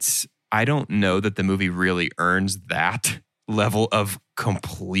I don't know that the movie really earns that level of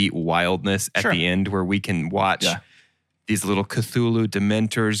complete wildness at the end, where we can watch these little Cthulhu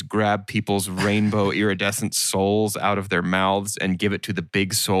dementors grab people's rainbow iridescent souls out of their mouths and give it to the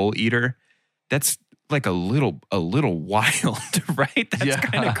big soul eater. That's like a little wild, right? That's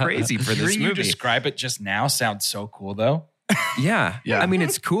kind of crazy for this movie. Hearing you describe it just now sounds so cool, though. Yeah. I mean,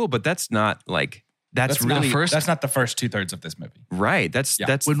 it's cool, but that's not like that's really that's not the first 2/3 of this movie. Right. That's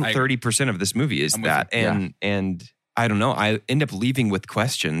 30% of this movie is that, and I don't know. I end up leaving with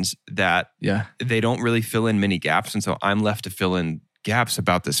questions that they don't really fill in many gaps, and so I'm left to fill in gaps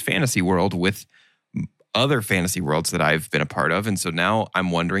about this fantasy world with other fantasy worlds that I've been a part of. And so now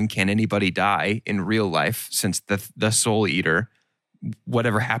I'm wondering, can anybody die in real life, since the soul eater,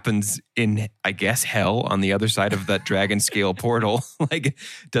 whatever happens in, I guess, hell on the other side of that dragon scale portal, like,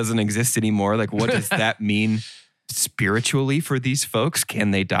 doesn't exist anymore. Like, what does that mean spiritually for these folks?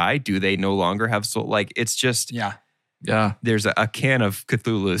 Can they die? Do they no longer have soul? Like, it's just, there's a can of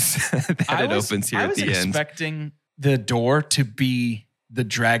Cthulhu's that it opens here at the end. I was expecting the door to be the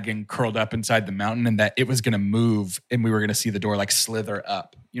dragon curled up inside the mountain, and that it was going to move, and we were going to see the door like slither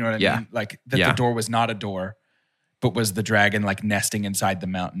up. You know what I mean? Like that the door was not a door, but was the dragon like nesting inside the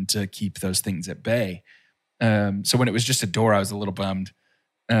mountain to keep those things at bay. So when it was just a door, I was a little bummed.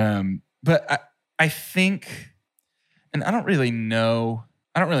 But I think, and I don't really know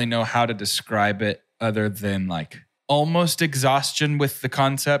how to describe it other than like almost exhaustion with the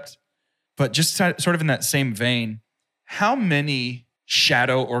concept, but just sort of in that same vein, how many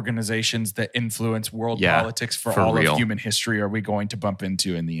shadow organizations that influence world politics for all of human history are we going to bump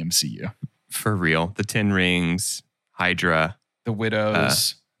into in the MCU? For real. The Ten Rings, Hydra. The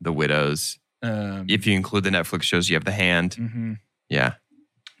Widows. The Widows. If you include the Netflix shows, you have The Hand. Mm-hmm. Yeah.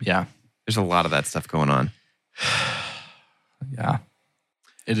 Yeah. There's a lot of that stuff going on. Yeah.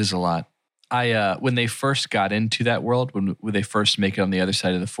 It is a lot. When they first got into that world, when they first make it on the other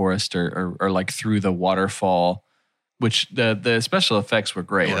side of the forest or like through the waterfall, which the special effects were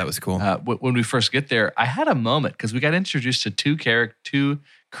great. Yeah, that was cool. When we first get there, I had a moment because we got introduced to two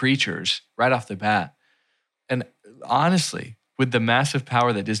creatures right off the bat. And honestly, with the massive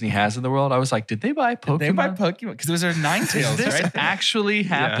power that Disney has in the world, I was like, did they buy Pokemon? Did they buy Pokemon? Because those are Ninetales, Is this right? actually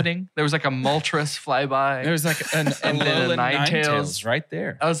happening? There was like a Moltres flyby. There was like an And then a Alolan Ninetales. Ninetales right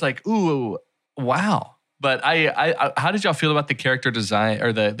there. I was like, ooh, wow. But I how did y'all feel about the character design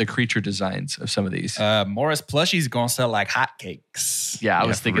or the creature designs of some of these? Morris plushie's gonna sell like hotcakes. Yeah, I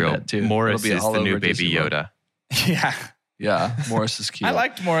was thinking real. that too. Morris It'll be is all the new over Baby Disney World. Yoda. Yeah. Yeah, Morris is cute. I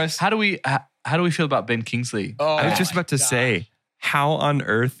liked Morris. How do we feel about Ben Kingsley? Oh, I was just my about to gosh. say, how on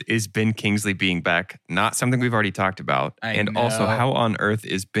earth is Ben Kingsley being back? Not something we've already talked about. I And also, know. how on earth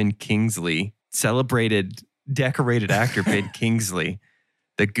is Ben Kingsley, celebrated, decorated actor Ben Kingsley,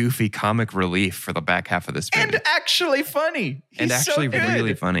 the goofy comic relief for the back half of this movie? And actually funny. And He's so actually good.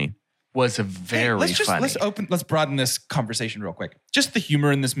 really funny. Was a Hey, very funny. let's broaden this conversation real quick. Just the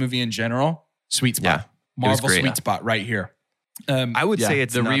humor in this movie in general, sweet spot. Yeah, it was Marvel great. sweet spot right here. I would say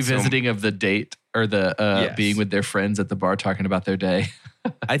it's the not revisiting of the date or the Yes. being with their friends at the bar talking about their day.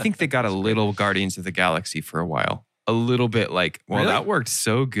 I think they got a little Guardians of the Galaxy for a while. A little bit like, well, Really? that worked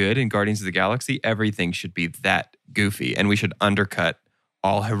so good in Guardians of the Galaxy. Everything should be that goofy. And we should undercut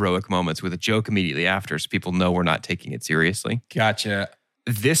all heroic moments with a joke immediately after so people know we're not taking it seriously. Gotcha.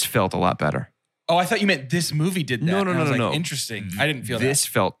 This felt a lot better. Oh, I thought you meant this movie did that. No, And I was like, no. Interesting. I didn't feel this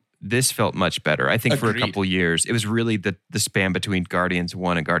that. This felt much better. I think for a Agreed. couple years, it was really the span between Guardians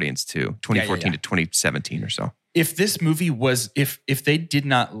 1 and Guardians 2, 2014 yeah. to 2017 or so. If this movie was, if they did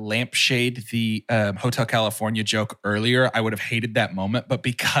not lampshade the Hotel California joke earlier, I would have hated that moment. But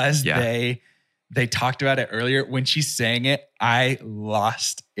because Yeah. they talked about it earlier, when she sang it, I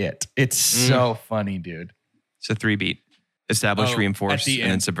lost it. It's so funny, dude. It's a 3-beat. Establish, Oh, reinforce, at the and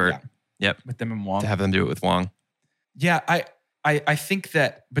then end, subvert. yeah. Yep. With them and Wong. To have them do it with Wong. Yeah, I think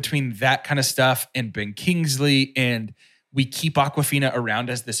that between that kind of stuff and Ben Kingsley and we keep Awkwafina around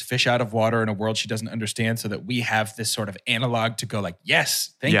as this fish out of water in a world she doesn't understand so that we have this sort of analog to go like,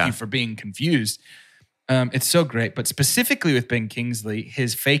 yes, thank Yeah. you for being confused. It's so great. But specifically with Ben Kingsley,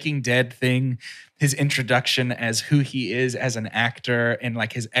 his faking dead thing, his introduction as who he is as an actor and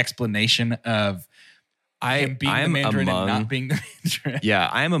like his explanation of him being the Mandarin and not being the Mandarin. Yeah,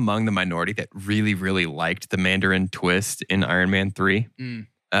 I am among the minority that really, really liked the Mandarin twist in Iron Man 3. Mm.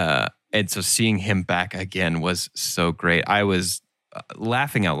 And so seeing him back again was so great. I was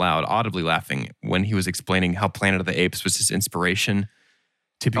laughing out loud, audibly laughing, when he was explaining how Planet of the Apes was his inspiration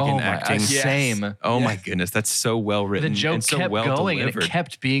to begin acting. Same. Oh my goodness, that's so well written The joke and so kept well going delivered. and it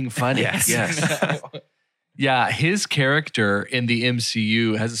kept being funny. Yes. Yeah, his character in the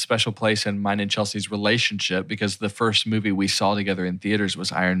MCU has a special place in mine and Chelsea's relationship because the first movie we saw together in theaters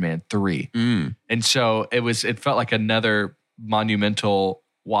was Iron Man 3. Mm. And so it felt like another monumental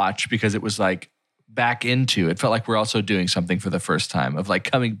watch because it was like back into, it felt like we're also doing something for the first time of like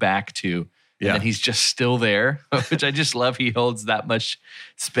coming back to, and then he's just still there, which I just love. He holds that much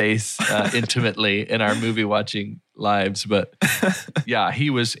space intimately in our movie watching lives. But yeah,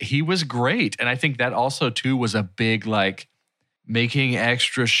 he was great. And I think that also too was a big like making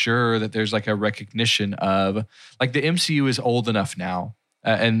extra sure that there's like a recognition of like the MCU is old enough now.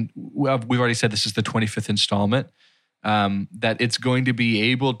 And we've already said this is the 25th installment, that it's going to be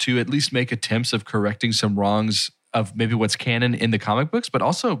able to at least make attempts of correcting some wrongs of maybe what's canon in the comic books, but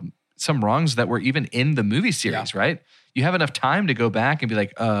also some wrongs that were even in the movie series, right? You have enough time to go back and be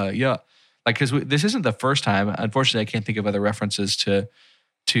like, yeah. Like, because this isn't the first time. Unfortunately, I can't think of other references to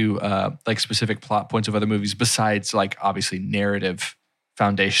like specific plot points of other movies besides like obviously narrative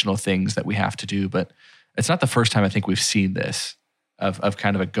foundational things that we have to do. But it's not the first time I think we've seen this of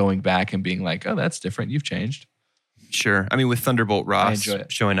kind of a going back and being like, oh, that's different. You've changed. Sure. I mean, with Thunderbolt Ross enjoy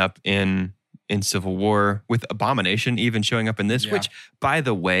it. showing up in Civil War, with Abomination even showing up in this, which, by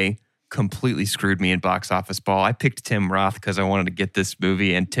the way, completely screwed me in box office ball. I picked Tim Roth because I wanted to get this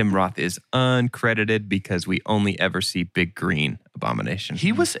movie, and Tim Roth is uncredited because we only ever see Big Green Abomination.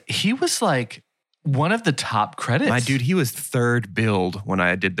 He was like one of the top credits. My dude, he was third billed when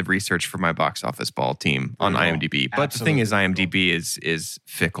I did the research for my box office ball team on IMDb. But the thing is, IMDb is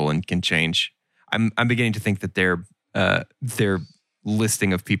fickle and can change. I'm beginning to think that their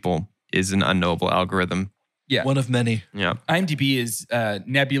listing of people is an unknowable algorithm. Yeah. One of many. Yeah. IMDb is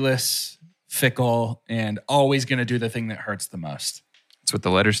nebulous, fickle, and always going to do the thing that hurts the most. That's what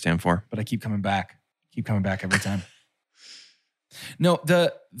the letters stand for. But I keep coming back. Keep coming back every time. No,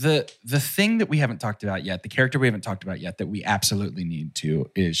 the thing that we haven't talked about yet, the character we haven't talked about yet that we absolutely need to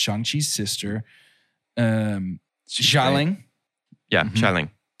is Shang-Chi's sister, Xialing. Yeah, Xialing.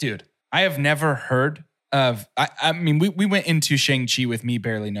 Dude, I have never heard of, I mean, we went into Shang-Chi with me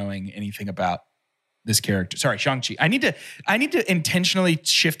barely knowing anything about this character. Sorry, Shang-Chi. I need to intentionally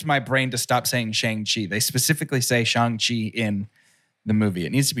shift my brain to stop saying Shang-Chi. They specifically say Shang-Chi in the movie.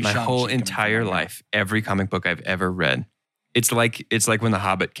 It needs to be my Shang-Chi. whole entire life, every comic book I've ever read. It's like when The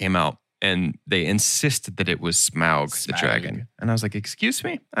Hobbit came out and they insisted that it was Smaug the dragon. And I was like, excuse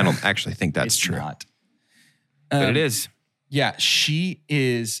me? I don't actually think that's true. Not. But it is. Yeah, she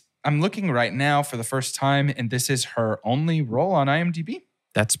is. I'm looking right now for the first time, and this is her only role on IMDb.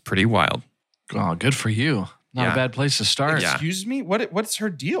 That's pretty wild. Oh, good for you. Not a bad place to start. Yeah. Excuse me? What's her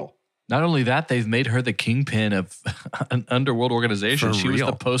deal? Not only that, they've made her the kingpin of an underworld organization. For she real.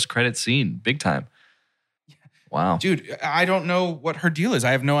 was the post-credit scene, big time. Wow. Dude, I don't know what her deal is.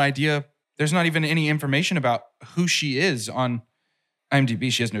 I have no idea. There's not even any information about who she is on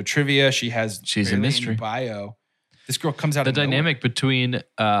IMDb. She has no trivia. She's a mystery. Bio. This girl comes out The of nowhere. dynamic between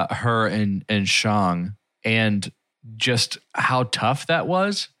her and Shang and just how tough that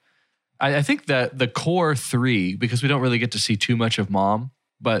was. I think that the core three, because we don't really get to see too much of Mom,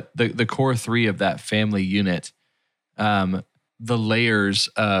 but the core three of that family unit, the layers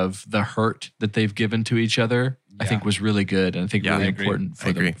of the hurt that they've given to each other, I think was really good. And I think really important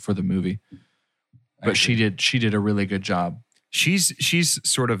for the movie. But she did a really good job. She's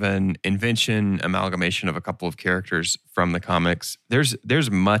sort of an invention amalgamation of a couple of characters from the comics. There's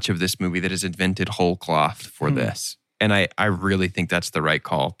much of this movie that is invented whole cloth for this. And I really think that's the right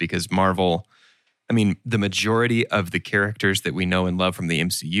call because Marvel, I mean, the majority of the characters that we know and love from the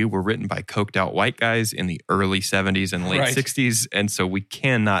MCU were written by coked out white guys in the early 70s and late 60s. And so we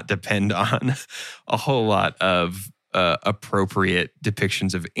cannot depend on a whole lot of appropriate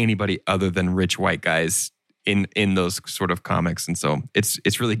depictions of anybody other than rich white guys in those sort of comics. And so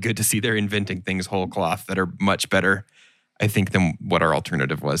it's really good to see they're inventing things whole cloth that are much better, I think, than what our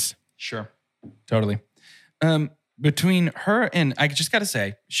alternative was. Sure. Totally. Between her and, I just got to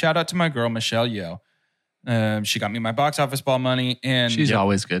say, shout out to my girl, Michelle Yeoh. She got me my box office ball money. And she's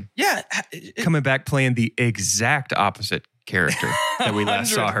always good. Yeah. Coming back playing the exact opposite character that we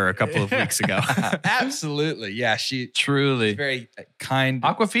last saw her a couple of weeks ago. Absolutely. Yeah. She's Truly. very kind.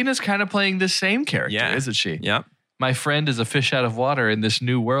 Awkwafina's kind of playing the same character, isn't she? Yeah. My friend is a fish out of water in this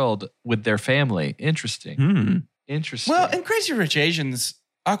new world with their family. Interesting. Interesting. Well, in Crazy Rich Asians,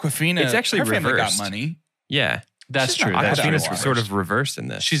 Awkwafina, it's actually her family got reversed. money. Yeah. That's true. Awkwafina's sort of reversed in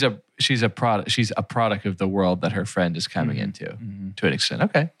this. She's a product of the world that her friend is coming into to an extent.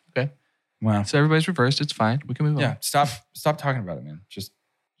 Okay. Wow. So everybody's reversed. It's fine. We can move on. Yeah. Stop talking about it, man.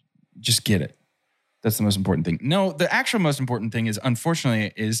 Just get it. That's the most important thing. No, the actual most important thing is, unfortunately,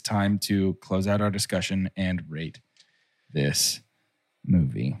 it is time to close out our discussion and rate this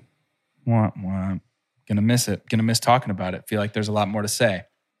movie. Wah, wah. Gonna miss it. Gonna miss talking about it. Feel like there's a lot more to say,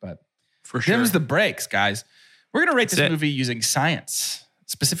 but for sure. Them's the breaks, guys. We're gonna rate this movie using science,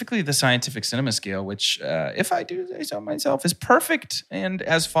 specifically the scientific cinema scale, which, if I do say so myself, is perfect and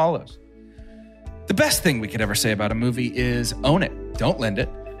as follows. The best thing we could ever say about a movie is own it, don't lend it,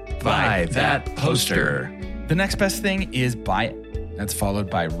 buy that poster. The next best thing is buy it. That's followed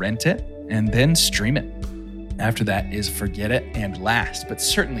by rent it and then stream it. After that is forget it, and last but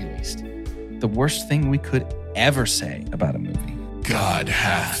certainly least, the worst thing we could ever say about a movie. God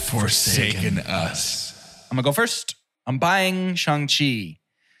hath forsaken us. I'm gonna go first. I'm buying Shang-Chi.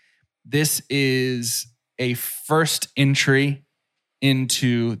 This is a first entry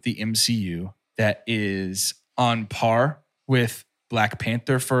into the MCU that is on par with Black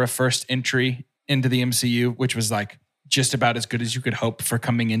Panther for a first entry into the MCU, which was like just about as good as you could hope for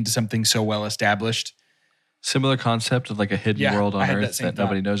coming into something so well established. Similar concept of like a hidden world on Earth that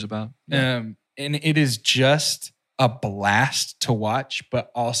nobody knows about. Yeah. And it is just a blast to watch,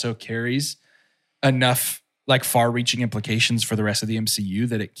 but also carries enough like far-reaching implications for the rest of the MCU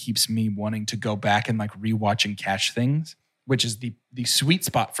that it keeps me wanting to go back and like rewatch and catch things, which is the sweet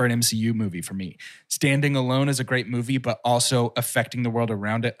spot for an MCU movie for me. Standing alone is a great movie, but also affecting the world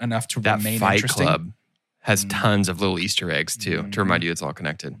around it enough to remain Fight interesting. Club has tons of little Easter eggs too to remind you it's all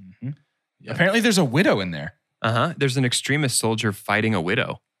connected. Yeah. Apparently there's a widow in there. There's an extremist soldier fighting a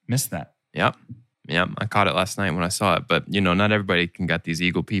widow. Missed that. Yep. I caught it last night when I saw it, but not everybody can get these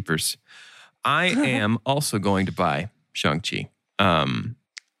eagle peepers. I am also going to buy Shang-Chi. I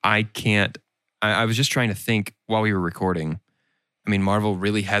was just trying to think while we were recording. I mean, Marvel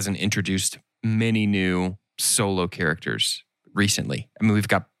really hasn't introduced many new solo characters recently. I mean, we've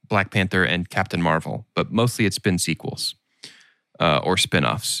got Black Panther and Captain Marvel, but mostly it's been sequels or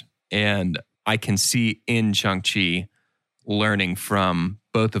spinoffs. And I can see in Shang-Chi learning from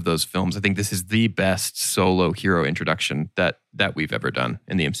both of those films. I think this is the best solo hero introduction that we've ever done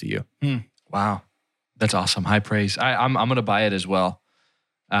in the MCU. Wow. That's awesome. High praise. I'm going to buy it as well.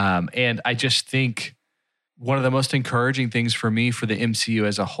 And I just think one of the most encouraging things for me for the MCU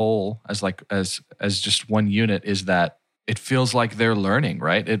as a whole, as just one unit, is that it feels like they're learning,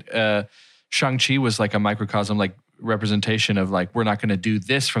 right? Shang-Chi was like a microcosm, like representation of like, we're not going to do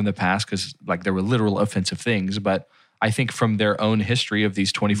this from the past because like there were literal offensive things. But I think from their own history of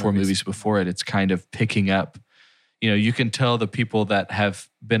these 24 movies before it, it's kind of picking up. You know, you can tell the people that have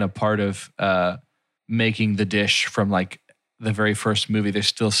been a part of making the dish from like the very first movie, there's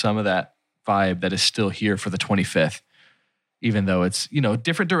still some of that vibe that is still here for the 25th, even though it's, you know,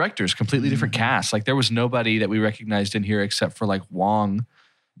 different directors, completely different casts. Like there was nobody that we recognized in here except for like Wong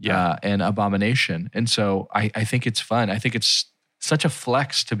and Abomination. And so I think it's fun. I think it's such a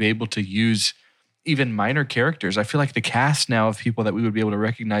flex to be able to use even minor characters. I feel like the cast now of people that we would be able to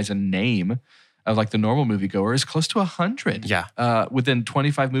recognize and name of like the normal moviegoer is close to 100. Within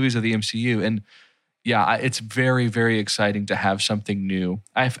 25 movies of the MCU. And it's very, very exciting to have something new.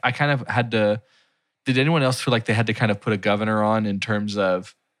 I kind of had to, did anyone else feel like they had to kind of put a governor on in terms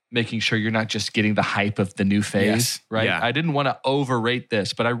of making sure you're not just getting the hype of the new phase, right? Yeah. I didn't want to overrate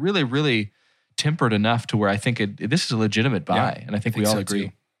this, but I really, really tempered enough to where I think this is a legitimate buy. And I think we all agree.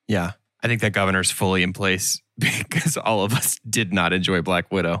 Too. Yeah. I think that governor's fully in place because all of us did not enjoy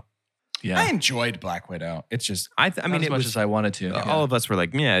Black Widow. Yeah. I enjoyed Black Widow. It's just, I mean, as it much was, as I wanted to. all of us were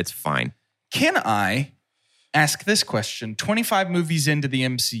like, yeah, it's fine. can I ask this question? 25 movies into the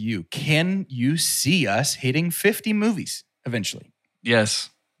MCU, can you see us hitting 50 movies eventually? Yes.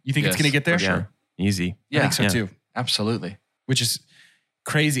 You think it's going to get there? Yeah. Sure. Easy. I think so too. Absolutely. Which is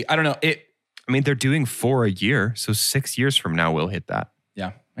crazy. I don't know. I mean, they're doing 4 a year. So 6 years from now, we'll hit that.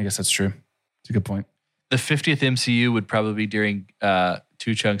 Yeah, I guess that's true. It's a good point. The 50th MCU would probably be during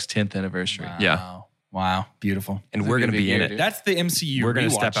Two Chunks' 10th anniversary. Wow. Yeah. Wow. Beautiful. And we're going to be in it. dude. That's the MCU. We're going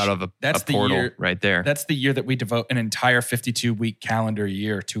to step out of a portal year, right there. That's the year that we devote an entire 52-week calendar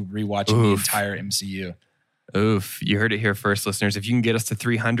year to rewatching the entire MCU. Oof. You heard it here first, listeners. If you can get us to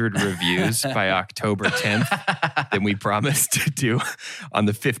 300 reviews by October 10th, then we promise to do on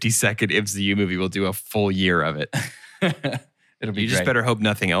the 52nd MCU movie, we'll do a full year of it. It'll be You great. just better hope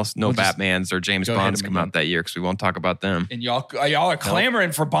nothing else. No We'll just Batmans or James go ahead Bonds and come begin. out that year because we won't talk about them. And y'all are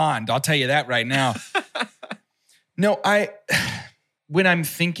clamoring for Bond. I'll tell you that right now. No, when I'm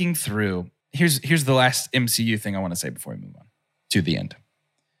thinking through, here's the last MCU thing I want to say before we move on to the end.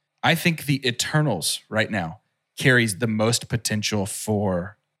 I think the Eternals right now carries the most potential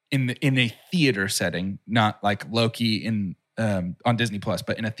for in a theater setting, not like Loki on Disney Plus,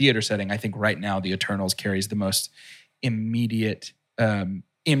 but in a theater setting. I think right now the Eternals carries the most immediate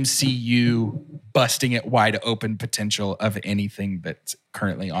MCU busting it wide open potential of anything that's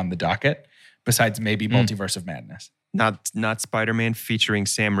currently on the docket, besides maybe Multiverse of Madness. Not Spider-Man featuring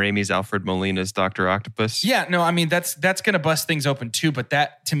Sam Raimi's Alfred Molina's Dr. Octopus. Yeah, no, I mean that's going to bust things open too. But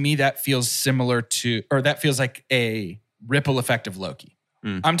that to me that feels similar to, or that feels like a ripple effect of Loki.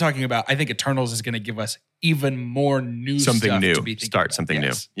 I'm talking about. I think Eternals is going to give us even more new Something stuff new. to be thinking Start about. something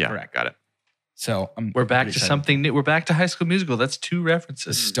Yes, new. Yeah, correct. got it. So We're back pretty to excited. something new. We're back to High School Musical. That's 2 The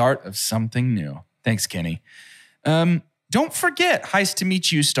references. start of something new. Thanks, Kenny. Don't forget, Heist to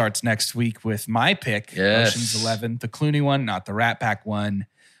Meet You starts next week with my pick, Yes. Ocean's 11, the Clooney one, not the Rat Pack one.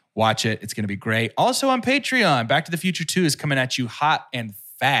 Watch it. It's going to be great. Also on Patreon, Back to the Future 2 is coming at you hot and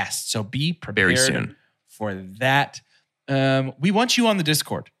fast. So be prepared Very soon. for that. We want you on the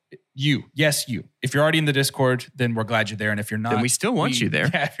Discord. You. If you're already in the Discord, then we're glad you're there. And if you're not, Then we still want you there.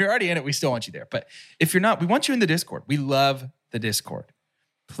 Yeah, if you're already in it, we still want you there. But if you're not, we want you in the Discord. We love the Discord.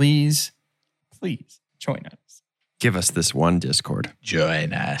 Please join us. Give us this one Discord.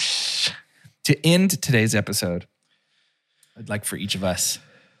 Join us. To end today's episode, I'd like for each of us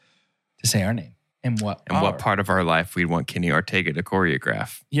to say our name and what part of our life we'd want Kenny Ortega to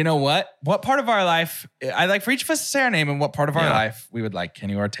choreograph. You know what? What part of our life, I'd like for each of us to say our name and what part of our Yeah. life we would like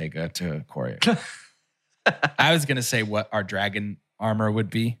Kenny Ortega to choreograph. I was going to say what our dragon armor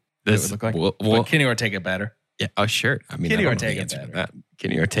would be. What it would look like. But Kenny Ortega better. Yeah. Oh, sure. I mean, Kenny I don't know the Ortega answer to better. that.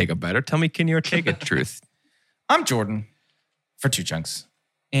 Kenny Ortega better. Tell me Kenny Ortega truth. I'm Jordan for Two Chunks.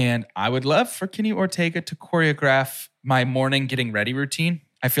 And I would love for Kenny Ortega to choreograph my morning getting ready routine.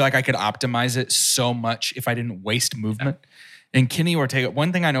 I feel like I could optimize it so much if I didn't waste movement. And Kenny Ortega,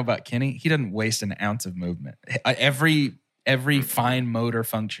 one thing I know about Kenny, he doesn't waste an ounce of movement. Every fine motor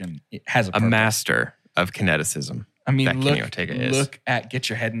function it has a A purpose. master of kineticism. I mean, that Kenny Ortega is. Look at Get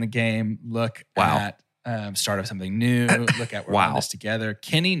Your Head in the Game. Look Wow. at Start of Something New. Look at We're on This Together.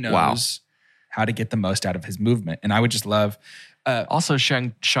 Kenny knows how to get the most out of his movement. And I would just love... also,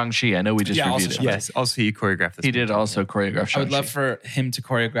 Shang-Chi. I know we just reviewed it. Yes, also he choreographed this. He did also choreograph Shang-Chi. I would love for him to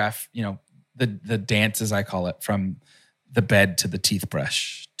choreograph, the dance, as I call it, from the bed to the teeth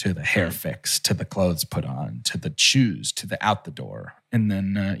brush, to the hair fix, to the clothes put on, to the shoes, to the out the door. And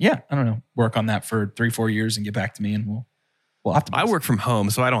then, I don't know, work on that for 3-4 years and get back to me and we'll optimize. I work from home,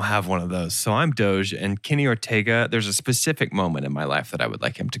 so I don't have one of those. So I'm Doge, and Kenny Ortega, there's a specific moment in my life that I would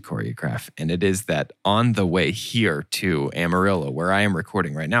like him to choreograph. And it is that on the way here to Amarillo, where I am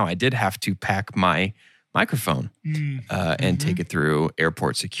recording right now, I did have to pack my microphone and take it through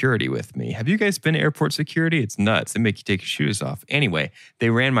airport security with me. Have you guys been to airport security? It's nuts. They make you take your shoes off. Anyway, they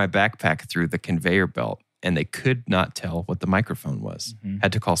ran my backpack through the conveyor belt and they could not tell what the microphone was.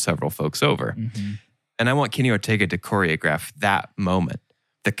 Had to call several folks over. And I want Kenny Ortega to choreograph that moment.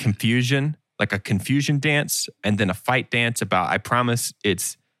 The confusion, like a confusion dance, and then a fight dance about, I promise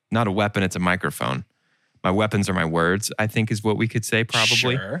it's not a weapon, it's a microphone. My weapons are my words, I think is what we could say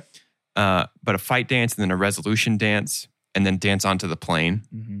probably. Sure. But a fight dance and then a resolution dance and then dance onto the plane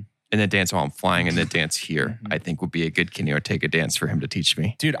and then dance while I'm flying and then dance here, I think would be a good Kenny Ortega dance for him to teach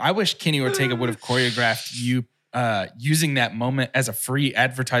me. Dude, I wish Kenny Ortega would have choreographed you using that moment as a free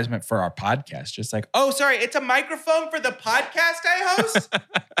advertisement for our podcast. Just like, oh, sorry, it's a microphone for the podcast I host.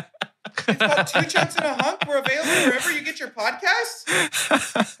 It's called Two Chunks and a Hunk. We're available wherever you get your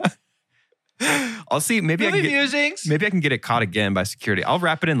podcasts. I'll see. Maybe I can get it caught again by security. I'll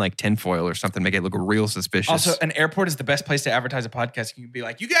wrap it in like tinfoil or something, make it look real suspicious. Also, an airport is the best place to advertise a podcast. You can be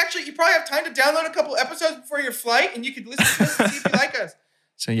like, you probably have time to download a couple episodes before your flight, and you could listen to us and see if you like us.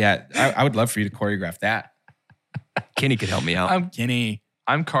 So yeah, I would love for you to choreograph that. Kenny could help me out.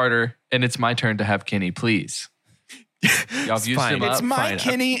 I'm Carter, and it's my turn to have Kenny, please. Y'all have used him up. It's my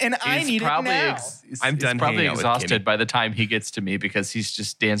Kenny, and I need it now. I'm done. He's probably hanging out with Kenny exhausted by the time he gets to me because he's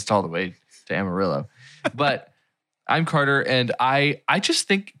just danced all the way to Amarillo. But I'm Carter, and I just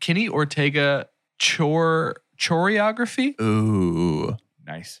think Kenny Ortega choreography. Ooh,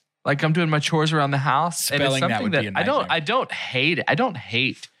 nice. Like I'm doing my chores around the house, Spelling and it's that something would be a nightmare. I don't hate it. I don't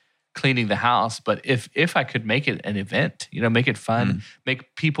hate cleaning the house, but if I could make it an event, make it fun,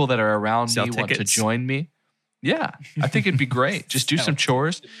 make people that are around me want to join me. Yeah, I think it'd be great. Just do some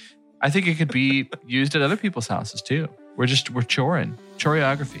chores. I think it could be used at other people's houses too. We're choring.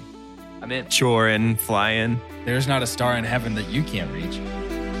 Choreography. I'm in. Choring, flying. There's not a star in heaven that you can't reach.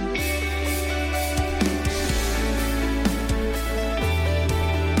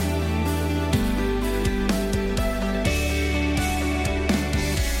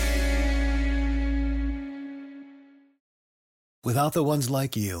 Without the ones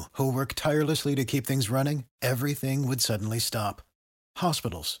like you, who work tirelessly to keep things running, everything would suddenly stop.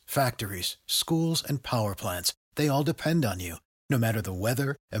 Hospitals, factories, schools, and power plants, they all depend on you. No matter the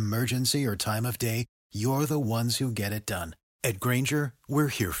weather, emergency, or time of day, you're the ones who get it done. At Grainger, we're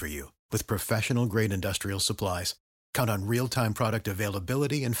here for you with professional-grade industrial supplies. Count on real-time product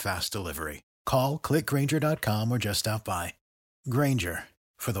availability and fast delivery. Call, clickgrainger.com, or just stop by. Grainger,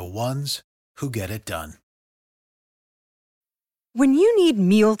 for the ones who get it done. When you need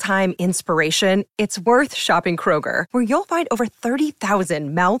mealtime inspiration, it's worth shopping Kroger, where you'll find over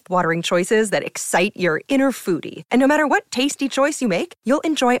 30,000 mouth-watering choices that excite your inner foodie. And no matter what tasty choice you make, you'll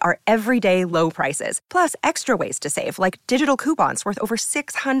enjoy our everyday low prices, plus extra ways to save, like digital coupons worth over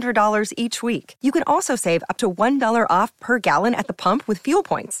 $600 each week. You can also save up to $1 off per gallon at the pump with fuel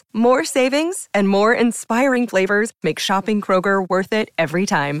points. More savings and more inspiring flavors make shopping Kroger worth it every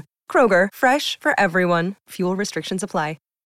time. Kroger, fresh for everyone. Fuel restrictions apply.